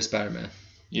my favorite Spider-Man.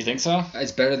 You think so?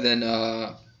 It's better than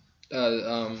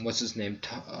what's his name?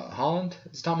 Holland?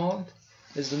 Is Tom Holland?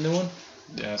 Is the new one?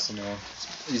 Yeah, it's the new one.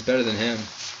 He's better than him.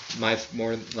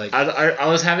 I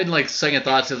was having second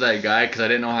thoughts of that guy because I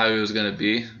didn't know how he was gonna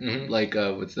be. Mm-hmm.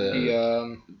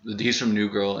 With he's from New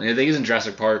Girl and I think he's in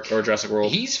Jurassic Park or Jurassic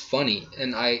World. He's funny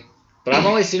but I've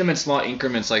only seen him in small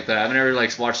increments like that. I've never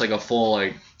watched a full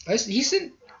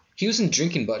He was in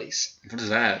Drinking Buddies. What is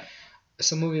that?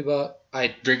 Some movie about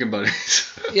Drinking Buddies.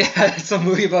 Yeah, it's some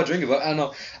movie about drinking, but I don't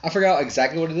know. I forgot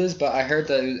exactly what it is, but I heard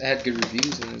that it had good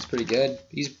reviews and it was pretty good.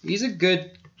 He's a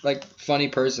good funny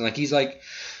person.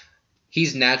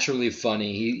 He's naturally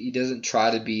funny. He doesn't try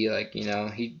to be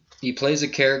he plays a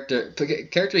character. The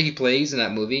character he plays in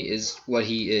that movie is what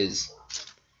he is.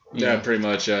 Yeah, pretty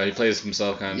much. He plays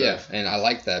himself kind of. Yeah, and I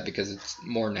like that because it's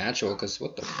more natural. Because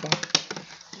what the fuck?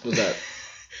 What's that?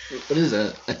 What is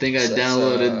that? I think I It's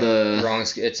downloaded the. wrong.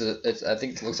 It's I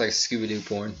think it looks like Scooby Doo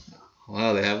porn.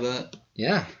 Wow, they have that.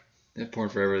 Yeah. They have porn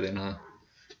for everything, huh?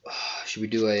 Should we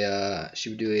do a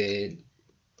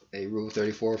Rule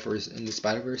 34 for in the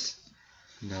Spider-Verse?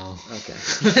 No. Okay.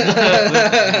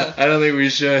 I don't think we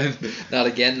should. Not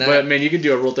again. But man, you could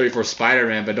do a Rule 34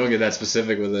 Spider-Man, but don't get that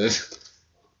specific with it.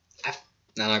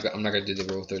 No, I'm not gonna do the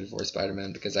Rule 34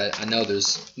 Spider-Man because I know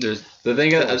there's the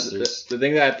thing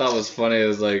that I thought was funny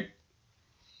is like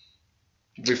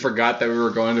we forgot that we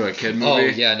were going to a kid movie. Oh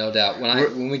yeah, no doubt.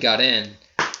 When we got in,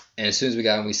 and as soon as we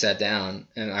got in, we sat down,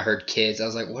 and I heard kids. I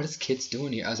was like, "What is kids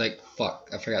doing here?" I was like, "Fuck,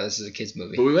 I forgot this is a kids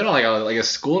movie." But we went on like a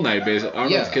school night basically. I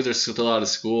don't know Yeah. if kids are still out of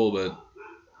school, but.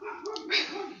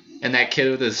 And that kid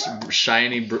with his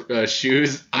shiny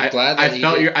shoes. I'm glad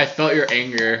that I felt your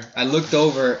anger. I looked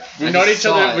over. We know each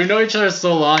other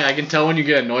so long. I can tell when you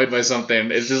get annoyed by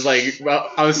something. It's just like, well,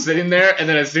 I was sitting there, and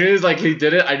then as soon as like he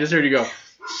did it, I just heard you go.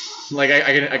 Like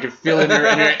I could feel it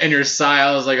in your sigh.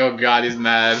 I was like, oh god, he's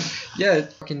mad. Yeah,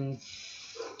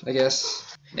 I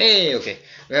guess. Hey, okay.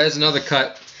 There's another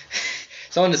cut.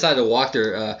 Someone decided to walk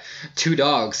their 2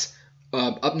 dogs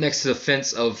up next to the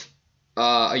fence of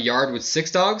a yard with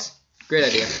 6 dogs. Great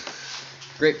idea.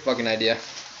 Great fucking idea.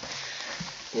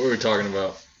 What were we talking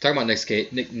about? Talking about Nicolas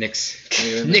Cage.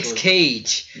 Nicolas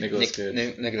Cage.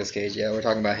 Nicolas Cage. Yeah, we're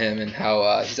talking about him and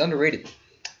how he's underrated.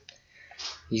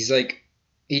 He's like,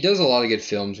 he does a lot of good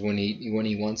films when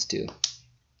he wants to.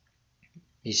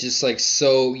 He's just like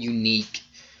so unique,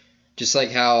 just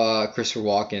like how Christopher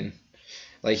Walken,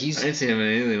 like I didn't see him in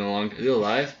anything in a long time. Is he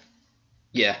alive?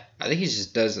 Yeah, I think he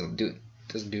just doesn't do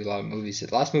a lot of movies.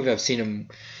 The last movie I've seen him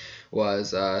was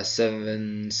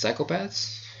 7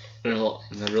 Psychopaths.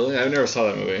 Really? I never saw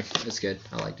that movie. It's good.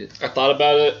 I liked it. I thought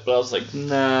about it, but I was like,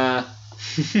 nah.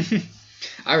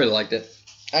 I really liked it.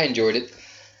 I enjoyed it.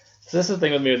 So that's the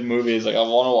thing with me with movies. Like, I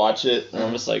want to watch it, and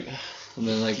I'm just like, and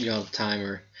then like You don't have time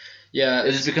or... Yeah.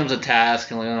 it just becomes a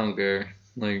task, and like I don't care.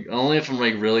 Like only if I'm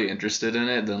like really interested in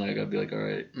it, then like I'd be like, all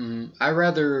right. I'd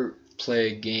rather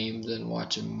play a game than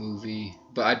watch a movie,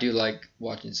 but I do like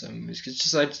watching some movies. Cause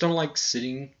just I just don't like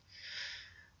sitting.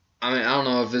 I mean, I don't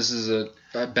know if this is a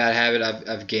bad habit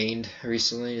I've gained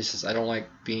recently. It's just I don't like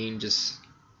being just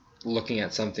looking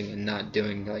at something and not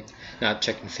doing not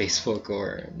checking Facebook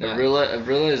or. Not. I've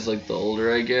realized like the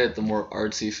older I get, the more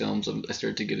artsy films I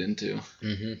start to get into.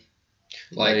 Mm-hmm.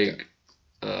 What?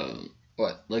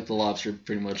 Like The Lobster,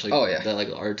 pretty much. Like, oh yeah. That like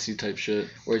artsy type shit.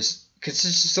 Where because it's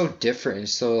just so different.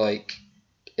 It's so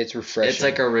it's refreshing. It's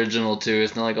like original too.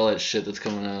 It's not like all that shit that's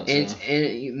coming out. And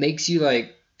it makes you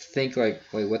think wait,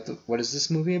 what is this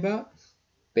movie about?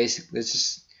 Basically, it's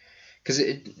just because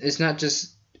it's not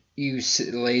just you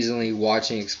lazily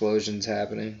watching explosions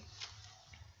happening.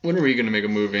 When are we gonna make a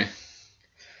movie?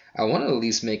 I want to at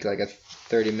least make a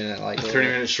 30-minute a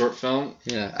 30-minute short film.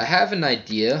 Yeah, I have an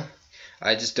idea.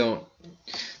 I just don't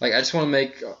I just want to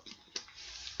make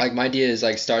my idea is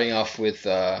starting off with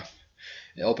an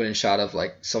opening shot of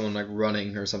someone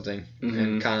running or something,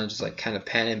 and kind of just kind of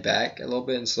panning back a little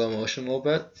bit in slow motion a little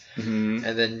bit, and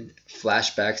then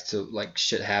flashbacks to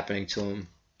shit happening to him.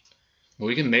 Well,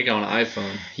 we can make it on an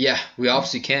iPhone. Yeah, we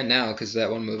obviously can now because of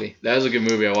that one movie. That was a good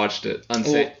movie. I watched it.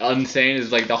 Unsane is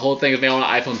the whole thing is made on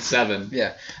an iPhone 7.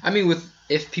 Yeah, I mean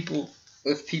if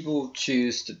people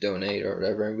choose to donate or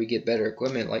whatever, and we get better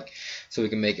equipment, so we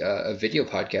can make a video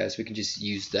podcast, we can just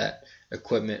use that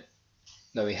equipment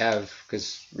that we have,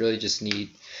 because really just need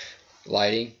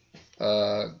lighting,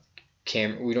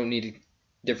 camera. We don't need a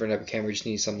different type of camera. We just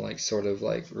need some sort of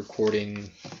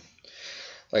recording,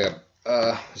 was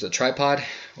it a tripod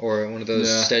or one of those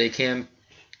Steadicam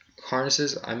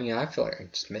harnesses. I mean, I feel like I can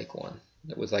just make one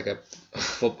with a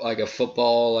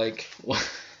football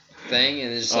thing,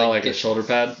 and just get a shoulder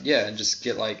pad. Yeah, and just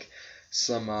get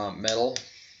some metal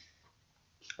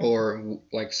or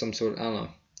some sort of, I don't know.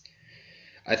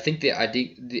 I think the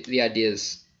idea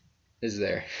is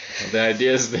there. The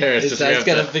idea is there. It's just I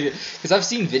gotta figure, because I've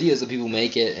seen videos of people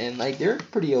make it and they're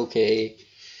pretty okay.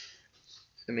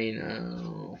 I mean,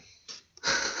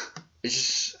 it's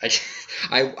just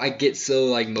I get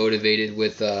so motivated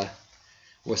with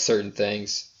certain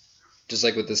things. Just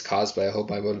with this cosplay, I hope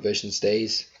my motivation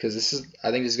stays, because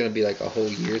I think this is gonna be a whole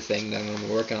year thing that I'm gonna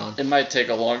be working on. It might take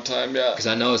a long time, yeah. Because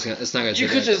I know it's not gonna. You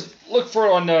could just look for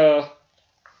it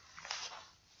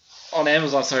on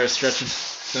Amazon. Sorry, stretching.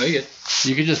 No, you good.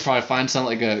 You could just probably find some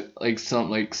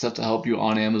some stuff to help you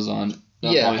on Amazon.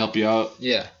 That'll probably help you out.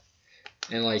 Yeah.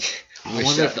 and like I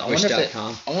wonder if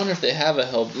they have a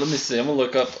Hellboy. Let me see. I'm gonna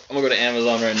look up. I'm gonna go to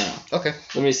Amazon right now. Okay.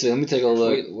 Let me see. Let me take a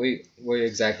look. What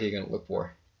exactly are you gonna look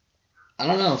for? I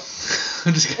don't know.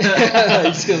 I'm just gonna. You're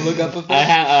just gonna look up a thing?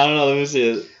 I don't know. Let me see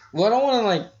it. Well, I don't want to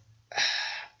like.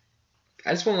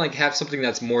 I just want to like have something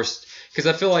that's more, because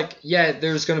I feel like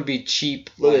there's gonna be cheap.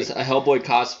 Look, like, it's a Hellboy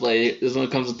cosplay. This one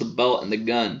comes with the belt and the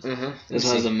gun. This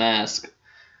one has a mask.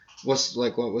 What's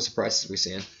the prices we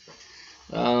seeing?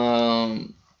 Well,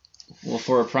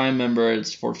 for a Prime member,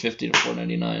 it's $450 to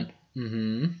 $499.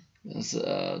 Mm-hmm.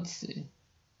 Let's see.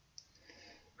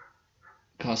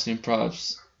 Costume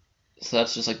props. So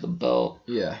that's just like the belt.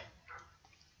 Yeah.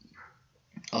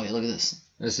 Oh yeah, look at this.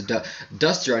 That's a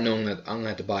duster. I know I'm gonna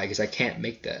have to buy because I can't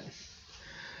make that.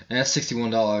 And that's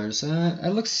 $61.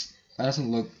 That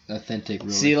doesn't look authentic,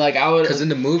 really. See, like I would. Because in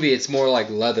the movie, it's more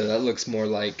like leather. That looks more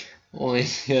like. Well,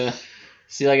 yeah.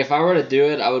 See, like if I were to do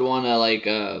it, I would want to like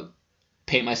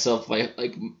paint myself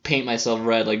paint myself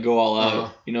red, like go all out.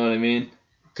 Uh-huh. You know what I mean?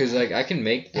 Because like I can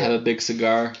make. Have a big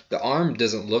cigar. The arm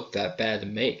doesn't look that bad to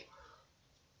make.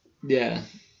 Yeah.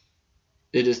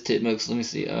 It just looks. Let me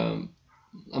see. I'm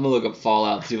gonna look up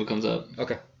Fallout, see what comes up.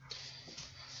 Okay.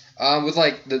 With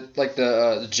like the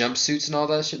jumpsuits and all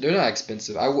that shit, they're not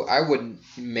expensive. I wouldn't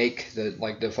make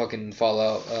the fucking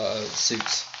Fallout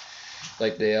suits,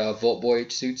 like the Vault Boy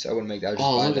suits. I wouldn't make that. I would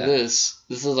just buy look that. at this.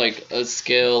 This is like a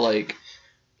scale like.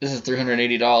 This is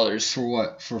 $380 For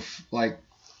what? For like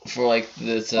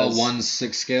this. a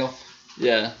 1/6 scale.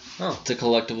 Yeah. Oh, It's a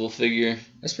collectible figure.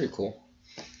 that's pretty cool.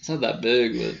 It's not that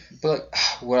big, But like,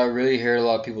 what I really hear a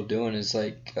lot of people doing is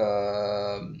like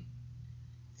 3D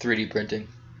printing.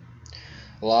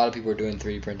 A lot of people are doing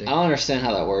 3D printing. I don't understand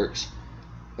how that works.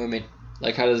 What do you mean?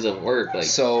 Like, how does it work? Like,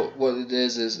 So what it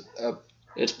is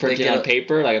it's printed get on a-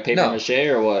 paper, like a paper No. mache,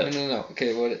 or what? no.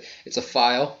 Okay, it's a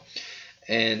file,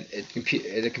 and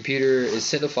the computer is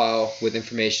sent a file with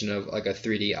information of like a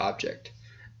 3D object,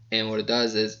 and what it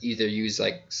does is either use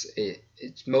like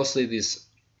it's mostly this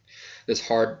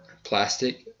hard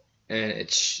plastic, and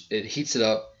it heats it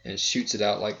up and shoots it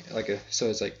out so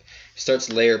it's like starts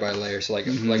layer by layer, so like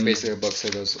basically a book, so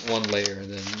there's one layer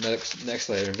and then next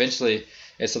layer, and eventually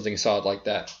it's something solid like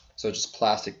that. So it's just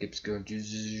plastic keeps going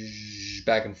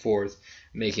back and forth,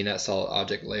 making that solid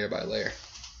object layer by layer.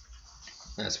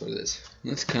 That's what it is.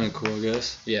 That's kind of cool, I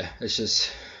guess. Yeah, it's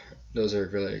just those are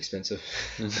really expensive.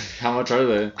 How much are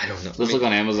they? I don't know. Let's look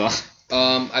on Amazon.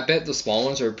 I bet the small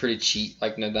ones are pretty cheap,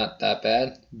 like not that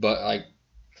bad, but like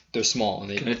they're small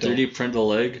and they Can I don't. 3D print a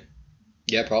leg?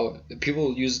 Yeah, probably.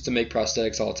 People use it to make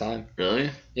prosthetics all the time. Really?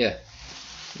 Yeah.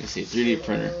 Let me see. 3D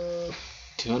printer.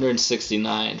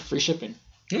 $269. Free shipping.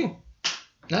 Ooh,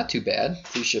 not too bad.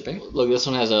 Free shipping. Look, this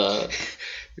one has a.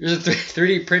 There's a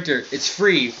 3D printer. It's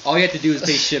free. All you have to do is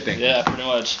pay shipping. Yeah, pretty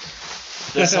much.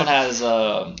 This one has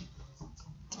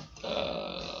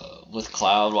with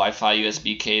cloud, Wi-Fi,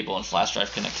 USB cable, and flash drive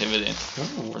connectivity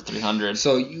for $300.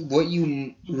 So what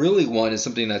you really want is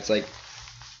something that's like.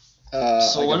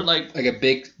 Like a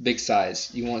big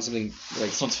size. You want something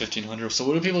like This one's $1,500. So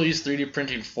what do people use 3D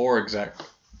printing for exactly?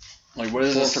 Like what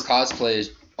is this? for cosplay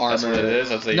armor. That's what it is.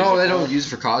 That's what No, they use it don't for? use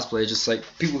it for cosplay. Just like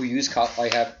people who use do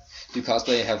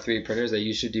cosplay and have 3D printers. They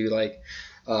usually do like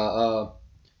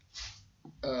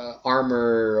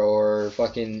armor or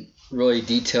fucking really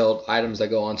detailed items that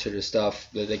go onto their stuff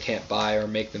that they can't buy or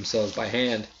make themselves by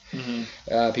hand.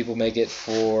 Mm-hmm. People make it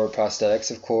for prosthetics,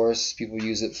 of course. People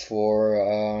use it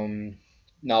for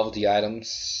novelty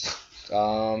items.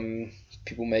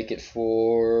 People make it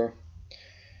for,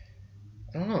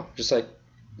 I don't know, just like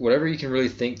whatever you can really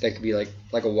think that could be like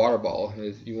a water bottle.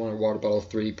 If you want a water bottle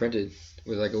 3D printed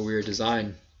with like a weird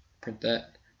design, print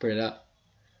it out.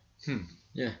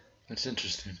 Yeah, That's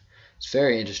interesting. it's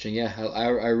very interesting. Yeah,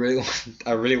 I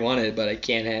really want it, but I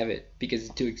can't have it because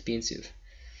it's too expensive.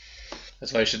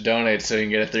 That's why you should donate so you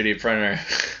can get a 3D printer.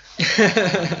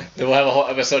 Then we'll have a whole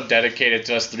episode dedicated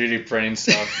to us 3D printing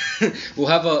stuff. We'll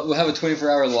have a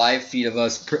 24-hour live feed of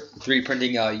us 3D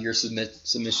printing your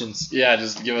submissions. Yeah,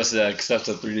 just give us that stuff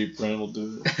to 3D print. We'll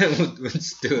do it.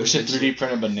 Let's do it. We should 3D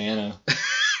print a banana.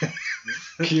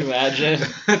 Can you imagine?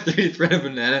 3D print a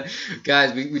banana,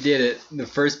 guys. We did it. The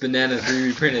first banana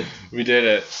 3D printed. We did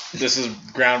it. This is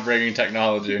groundbreaking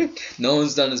technology. No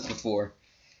one's done this before.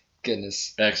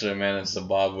 Goodness. Actually, man, it's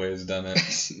Zimbabwe's done it.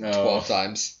 12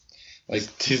 times. Like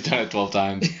he's done it 12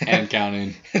 times and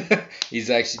counting.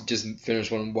 He's actually just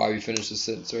finished one. Why we finished the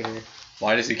sentence right here.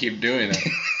 Why does he keep doing it?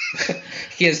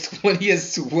 He has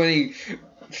 20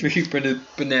 3D printed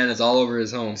bananas all over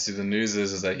his home. See, the news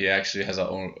is that he actually has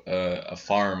a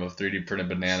farm of 3D printed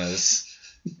bananas,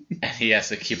 and he has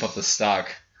to keep up the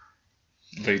stock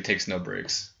but he takes no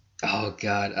breaks. Oh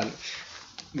God,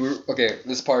 we're okay.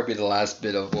 This will probably be the last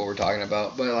bit of what we're talking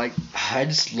about, but like I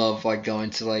just love like going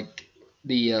to like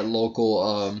the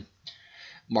local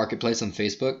marketplace on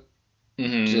Facebook.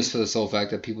 Mm-hmm. Just for the sole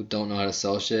fact that people don't know how to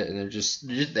sell shit, and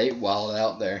they wild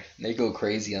out there. They go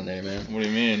crazy on there, man. What do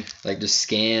you mean? Like just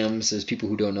scams. There's people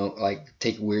who don't know, like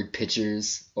take weird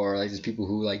pictures, or like there's people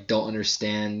who like don't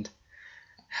understand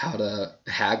how to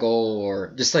haggle,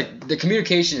 or just like the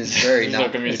communication is very There's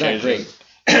not. no It's not communication.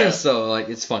 great. So like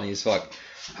it's funny as fuck.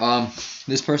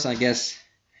 This person, I guess,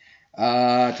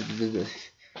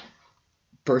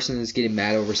 person is getting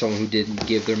mad over someone who didn't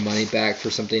give their money back for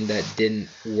something that didn't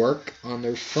work on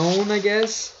their phone, I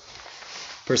guess.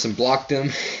 Person blocked them,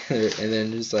 and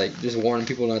then just warning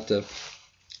people not to.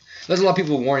 There's a lot of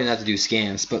people warning not to do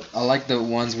scams, but I like the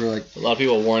ones where like A lot of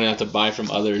people warning not to buy from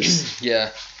others.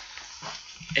 yeah,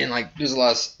 and like there's a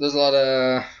lot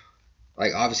of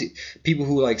like obviously people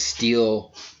who like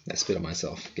steal. I spit on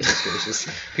myself. Goodness gracious.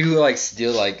 People who like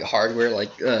steal like hardware,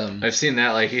 like I've seen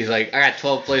that. Like he's like, I got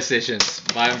 12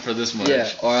 PlayStations. Buy them for this much. yeah,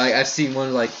 or like I've seen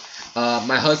one like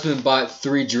my husband bought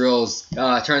 3 drills.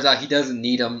 Turns out he doesn't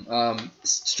need them.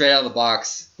 Straight out of the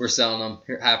box, we're selling them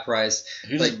here, half price.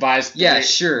 He Like, just buys. Yeah, three-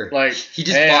 sure. Like He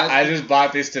just hey, bought- I just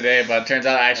bought these today, but it turns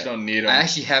out I actually don't need them. I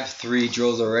actually have 3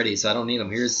 drills already, so I don't need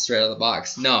them. Here's straight out of the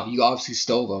box. No, you obviously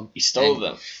stole them. He stole And-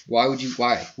 them. Why would you?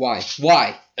 Why?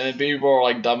 And then people are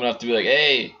like dumb enough to be like,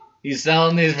 hey, he's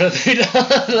selling these for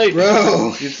 $3. Like,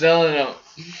 Bro. he's selling them.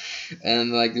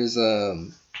 And like there's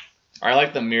I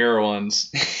like the mirror ones.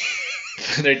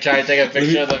 They try to take a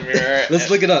picture of the mirror. let's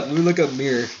look it up. Let me look up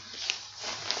mirror.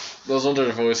 Those ones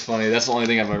are always funny. That's the only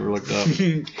thing I've ever looked up.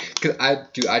 Cause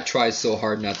I try so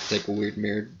hard not to take a weird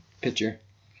mirrored picture.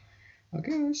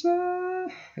 Okay,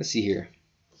 let's see here.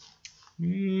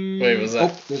 Wait, was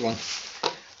that- Oh, there's one.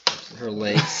 Her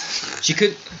legs. She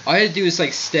could. All I had to do is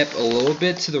like step a little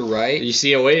bit to the right. You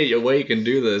see, a way you can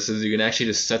do this is you can actually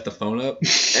just set the phone up,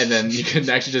 and then you can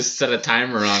actually just set a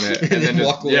timer on it, and then just,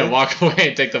 Walk away. walk away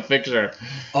and take the picture.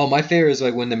 Oh, my favorite is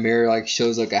like when the mirror like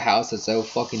shows like a house that's so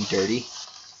fucking dirty.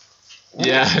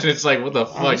 Yeah, and it's like, what the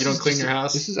fuck? Oh, this You don't is clean your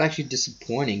house? This is actually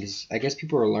disappointing because I guess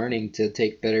people are learning to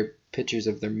take better pictures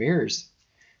of their mirrors.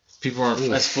 People aren't Ugh.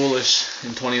 that's foolish in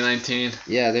 2019.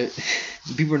 Yeah, they're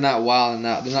people are not wild and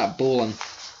they're not bulling.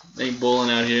 They ain't bulling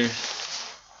out here.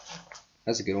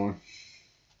 That's a good one.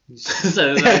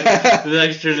 So this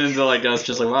actually turned into like us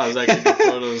just like, wow, there's actually good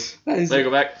photos. That is- Wait, go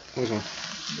back. Which one?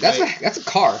 That's a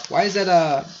car. Why is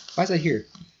that here?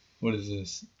 What is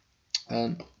this?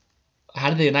 Because How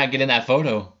did they not get in that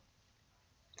photo?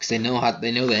 they know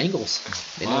the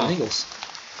angles. They know Wow. the angles.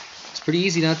 It's pretty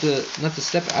easy not to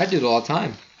step. I do it all the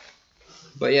time.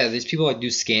 But yeah, these people like do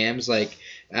scams. Like,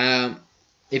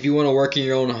 if you want to work in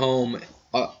your own home,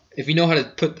 if you know how to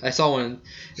put. I saw one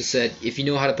that said, if you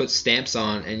know how to put stamps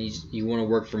on and you want to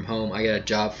work from home, I got a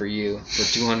job for you for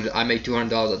 $200. I make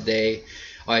 $200 a day.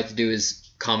 All I have to do is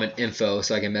comment info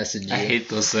so I can message you. I hate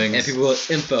those things. And people are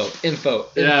info.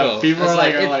 Yeah, people That's are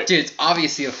like- dude, it's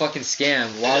obviously a fucking scam.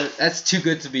 Why, that's too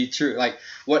good to be true. Like,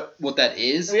 what that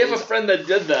is? we have a is- friend that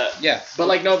did that. yeah. But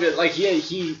like no, but like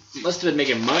he must have been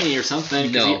making money or something.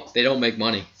 'cause No, they don't make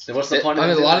money. then what's the They- point I of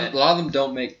mean, a doing lot it? of them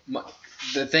don't make.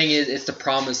 The thing is, it's the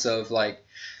promise of like.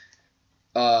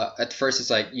 At first, it's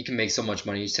like you can make so much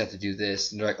money. You just have to do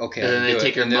this, and they're like, okay. And I then can they do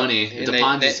take it. your And they'll- money. and It's a they-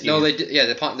 Ponzi they- scheme. No,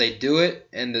 they do it,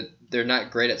 and they're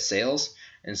not great at sales,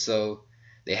 and so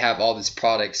they have all this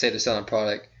product. Say they're selling a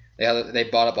product, they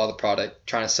bought up all the product,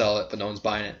 trying to sell it, but no one's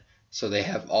buying it. So they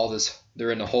have all this.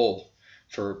 They're in the hole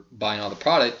for buying all the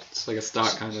product. It's like a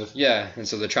stock kind of. Yeah, and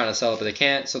so they're trying to sell it, but they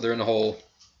can't. So they're in the hole.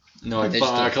 No, like They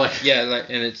just fuck. don't- Like, yeah, like,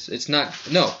 and it's not.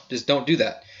 No, just don't do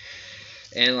that.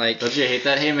 And like, don't you hate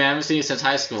that? Hey man, I haven't seen you since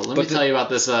high school. Let me But the- tell you about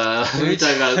this. Let me tell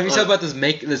you about. Let me tell you about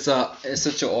this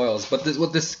essential oils. But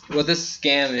what this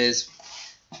scam is,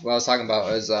 what I was talking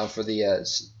about is for the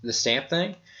stamp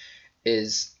thing,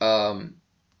 is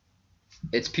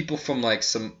it's people from like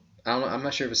some, I don't know, I'm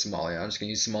not sure if it's Somalia. I'm just gonna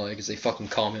use Somalia because they fucking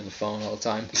call me on the phone all the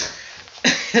time.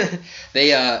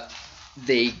 they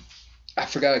I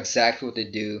forgot exactly what they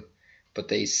do, but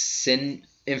they send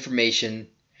information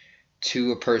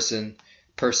to a person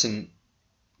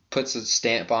puts a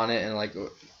stamp on it and like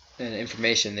and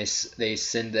information. They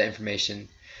send the information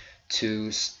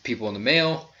to people in the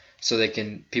mail so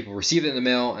people receive it in the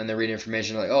mail and they read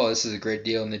information like, oh, this is a great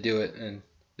deal, and they do it, and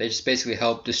they just basically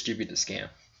help distribute the scam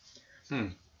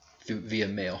via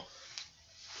mail.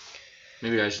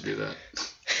 Maybe I should do that.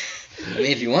 I mean,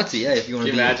 if you want to, yeah. If you want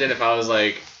Can to you imagine if that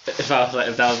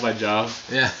was my job?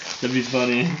 yeah. That'd be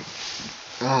funny.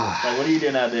 Like, what do you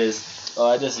do nowadays? Oh,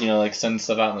 I just, like, send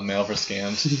stuff out in the mail for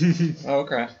scams. Oh,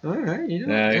 okay. All right,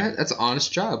 Yeah. that's an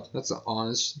honest job. That's an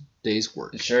honest day's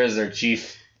work. It sure is their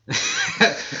chief.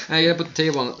 I gotta put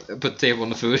the table on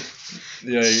the food.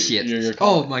 Yeah, Shit. You're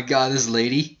Oh my god, this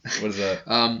lady. What is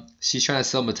that? She's trying to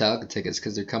sell Metallica tickets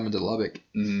because they're coming to Lubbock,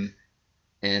 Mm-hmm.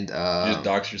 and You just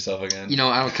dox yourself again.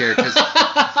 I don't care because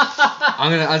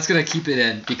I'm just gonna keep it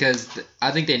in because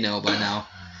I think they know by now.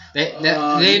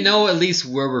 They know at least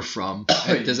where we're from.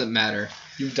 It doesn't matter.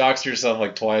 You've doxed yourself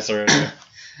like twice already.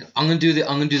 I'm gonna do the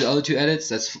other 2 edits.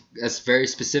 That's very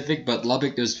specific. But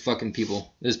Lubbock, there's fucking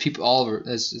people. There's people all over.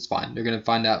 It's fine. They're gonna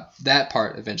find out that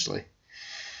part eventually.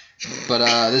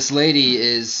 But this lady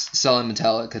is selling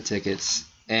Metallica tickets,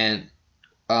 and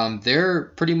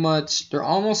they're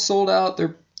almost sold out.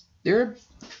 They're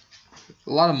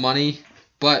a lot of money,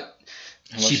 but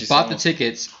she bought the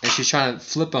tickets and she's trying to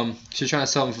flip them. She's trying to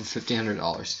sell them for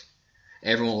 $1,500.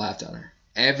 Everyone laughed at her.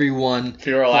 Everyone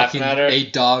People were laughing at her? They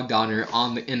dogged on her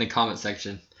in the comment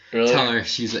section, Really? telling her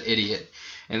she's an idiot.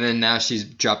 And then now she's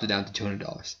dropped it down to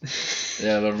 $200.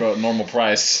 Yeah, the normal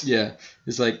price. Yeah,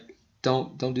 it's like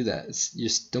don't do that.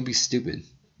 Don't be stupid.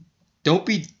 Don't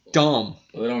be dumb.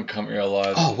 Well, they don't come here a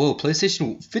lot. Oh, whoa,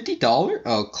 PlayStation $50?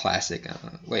 Oh, classic.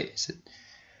 Wait, is it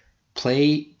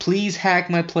please hack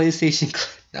my PlayStation.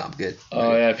 No, I'm good.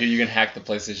 Oh yeah, you can hack the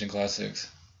PlayStation Classics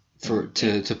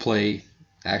to play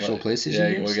actual PlayStation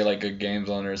Yeah, games? we'll get like good games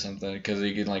on it or something because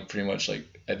you can like pretty much like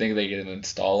I think they can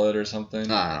install it or something.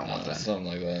 No, I don't want that. Something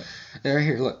like that. Yeah, right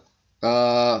here, look.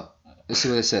 Let's see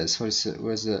what it says. What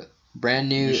is it? Brand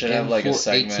new We should have, like, a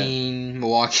segment. M418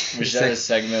 Milwaukee. We should have a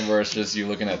segment where it's just you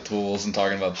looking at tools and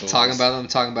talking about tools. Talking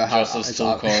about how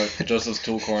Joseph's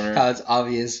Tool Corner. how it's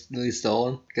obviously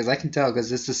stolen. Because I can tell, because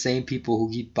it's the same people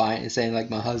who keep buying and saying like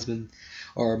my husband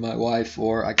or my wife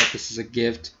or I got this as a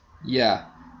gift. Yeah,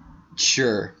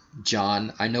 sure,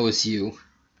 John. I know it's you.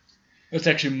 That's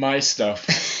actually my stuff.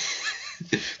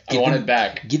 I want it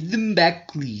back. Give them back,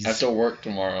 please. I have to work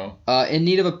tomorrow. In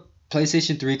need of a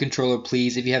PlayStation 3 controller,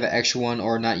 please. If you have an extra one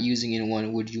or not using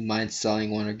one, would you mind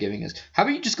selling one or giving us? How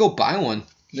about you just go buy one?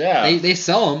 Yeah. They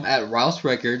sell them at Rouse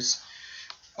Records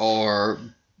or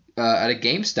at a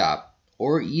GameStop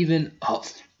or even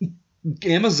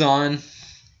Amazon.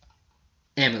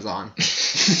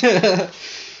 I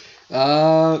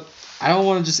don't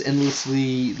want to just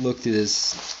endlessly look through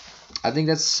this. I think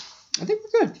we're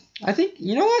good. I think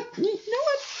you know what? I think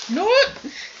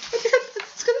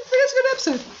it's a good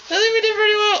episode. I think we did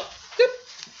pretty well. Good.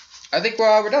 I think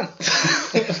we're done.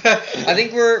 I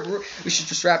think we should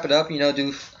just wrap it up.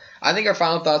 I think our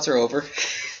final thoughts are over.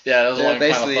 Yeah, those are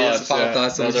basically final it's the final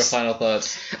thoughts. Those are final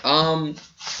thoughts.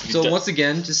 So once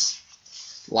again, just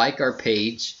like our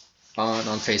page on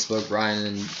Facebook,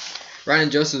 Ryan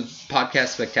and Joseph Podcast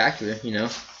Spectacular.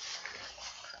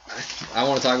 I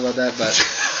want to talk about that,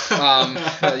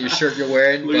 but your shirt you're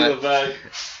wearing. Look at the back.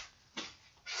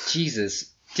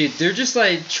 Jesus, dude, they're just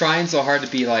like trying so hard to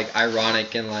be like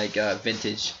ironic and like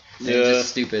vintage. Yeah. They're just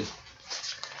stupid.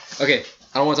 Okay,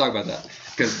 I don't want to talk about that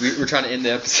because we're trying to end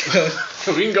the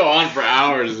episode. We can go on for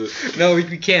hours. No, we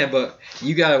can, but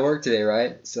you gotta work today,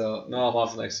 right? So No, I'm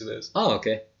off the next 2 days. Oh,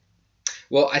 okay.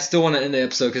 Well, I still want to end the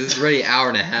episode because it's already an hour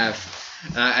and a half.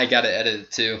 And I gotta edit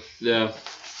it too. Yeah.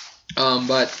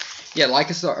 But yeah, like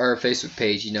us on our Facebook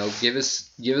page. Give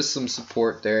us some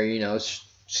support there.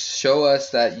 Show us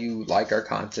that you like our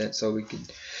content, so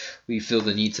we feel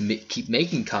the need to keep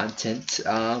making content.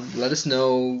 Let us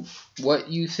know what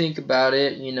you think about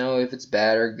it. If it's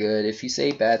bad or good. If you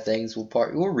say bad things, we'll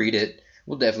read it.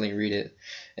 We'll definitely read it,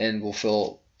 and we'll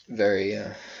feel very.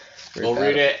 We'll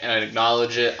read it and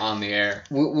acknowledge it on the air.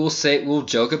 We'll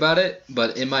joke about it,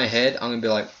 but in my head, I'm gonna be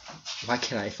like, why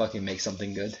can't I fucking make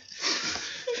something good?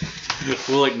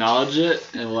 We'll acknowledge it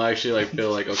and we'll actually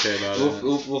feel okay about it.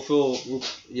 We'll feel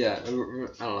I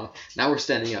don't know. Now we're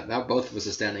standing up. Now both of us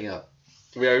are standing up.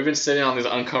 We've been sitting on these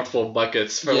uncomfortable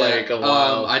buckets for a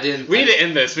while. We need to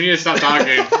end this. We need to stop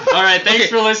talking. All right, thanks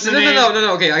for listening.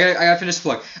 No. Okay, I gotta finish the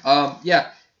plug.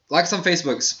 Like us on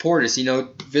Facebook, support us.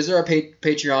 Visit our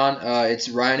Patreon. It's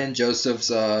Ryan and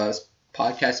Joseph's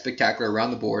Podcast Spectacular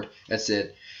around the board. That's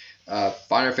it.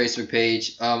 Find our Facebook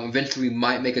page. Eventually, we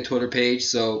might make a Twitter page.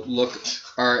 So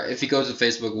if you go to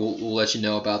Facebook, we'll let you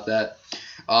know about that.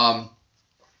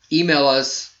 Email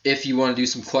us if you want to do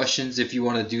some questions. If you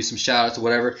want to do some shout outs or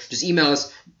whatever, just email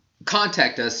us.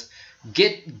 Contact us.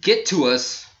 Get to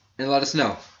us and let us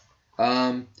know.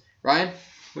 Ryan, what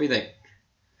do you think?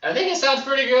 I think it sounds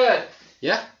pretty good.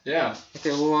 Yeah. Yeah.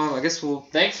 Okay. Well, I guess we'll.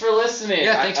 Thanks for listening.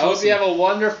 Yeah. Thanks I for hope listening. you have a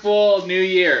wonderful new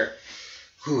year.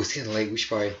 Ooh, it's getting late. We should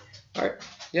probably. All right.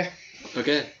 Yeah.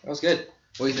 Okay. That was good.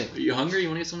 What do you think? Are you hungry? You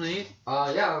want to get something to eat?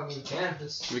 Yeah, I mean, we can.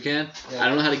 We can. Yeah. I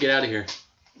don't know how to get out of here.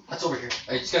 That's over here.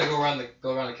 I just gotta go around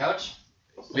the couch.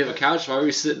 We have a couch. Why are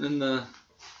we sitting in the?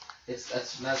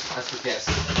 That's for guests.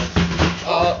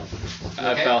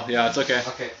 I okay? fell. Yeah, it's okay.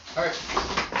 Okay. All right.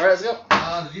 All right, let's go.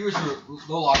 The viewers are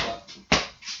no lock up.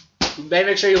 Babe,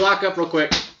 make sure you lock up real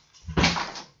quick.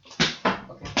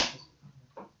 Okay.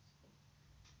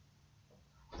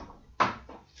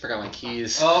 Forgot my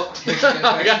keys. Oh,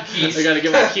 I gotta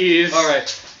get my keys. All right.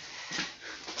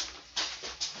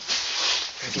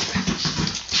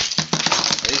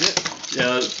 Is it?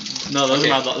 Yeah. No, those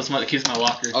Okay. are those are the keys to my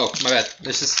locker. Oh, my bad.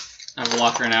 This is. I have a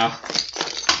locker now.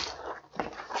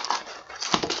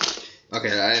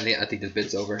 Okay, I think this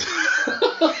bit's over.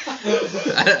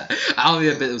 I don't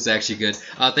think that bit was actually good.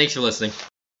 Thanks for listening.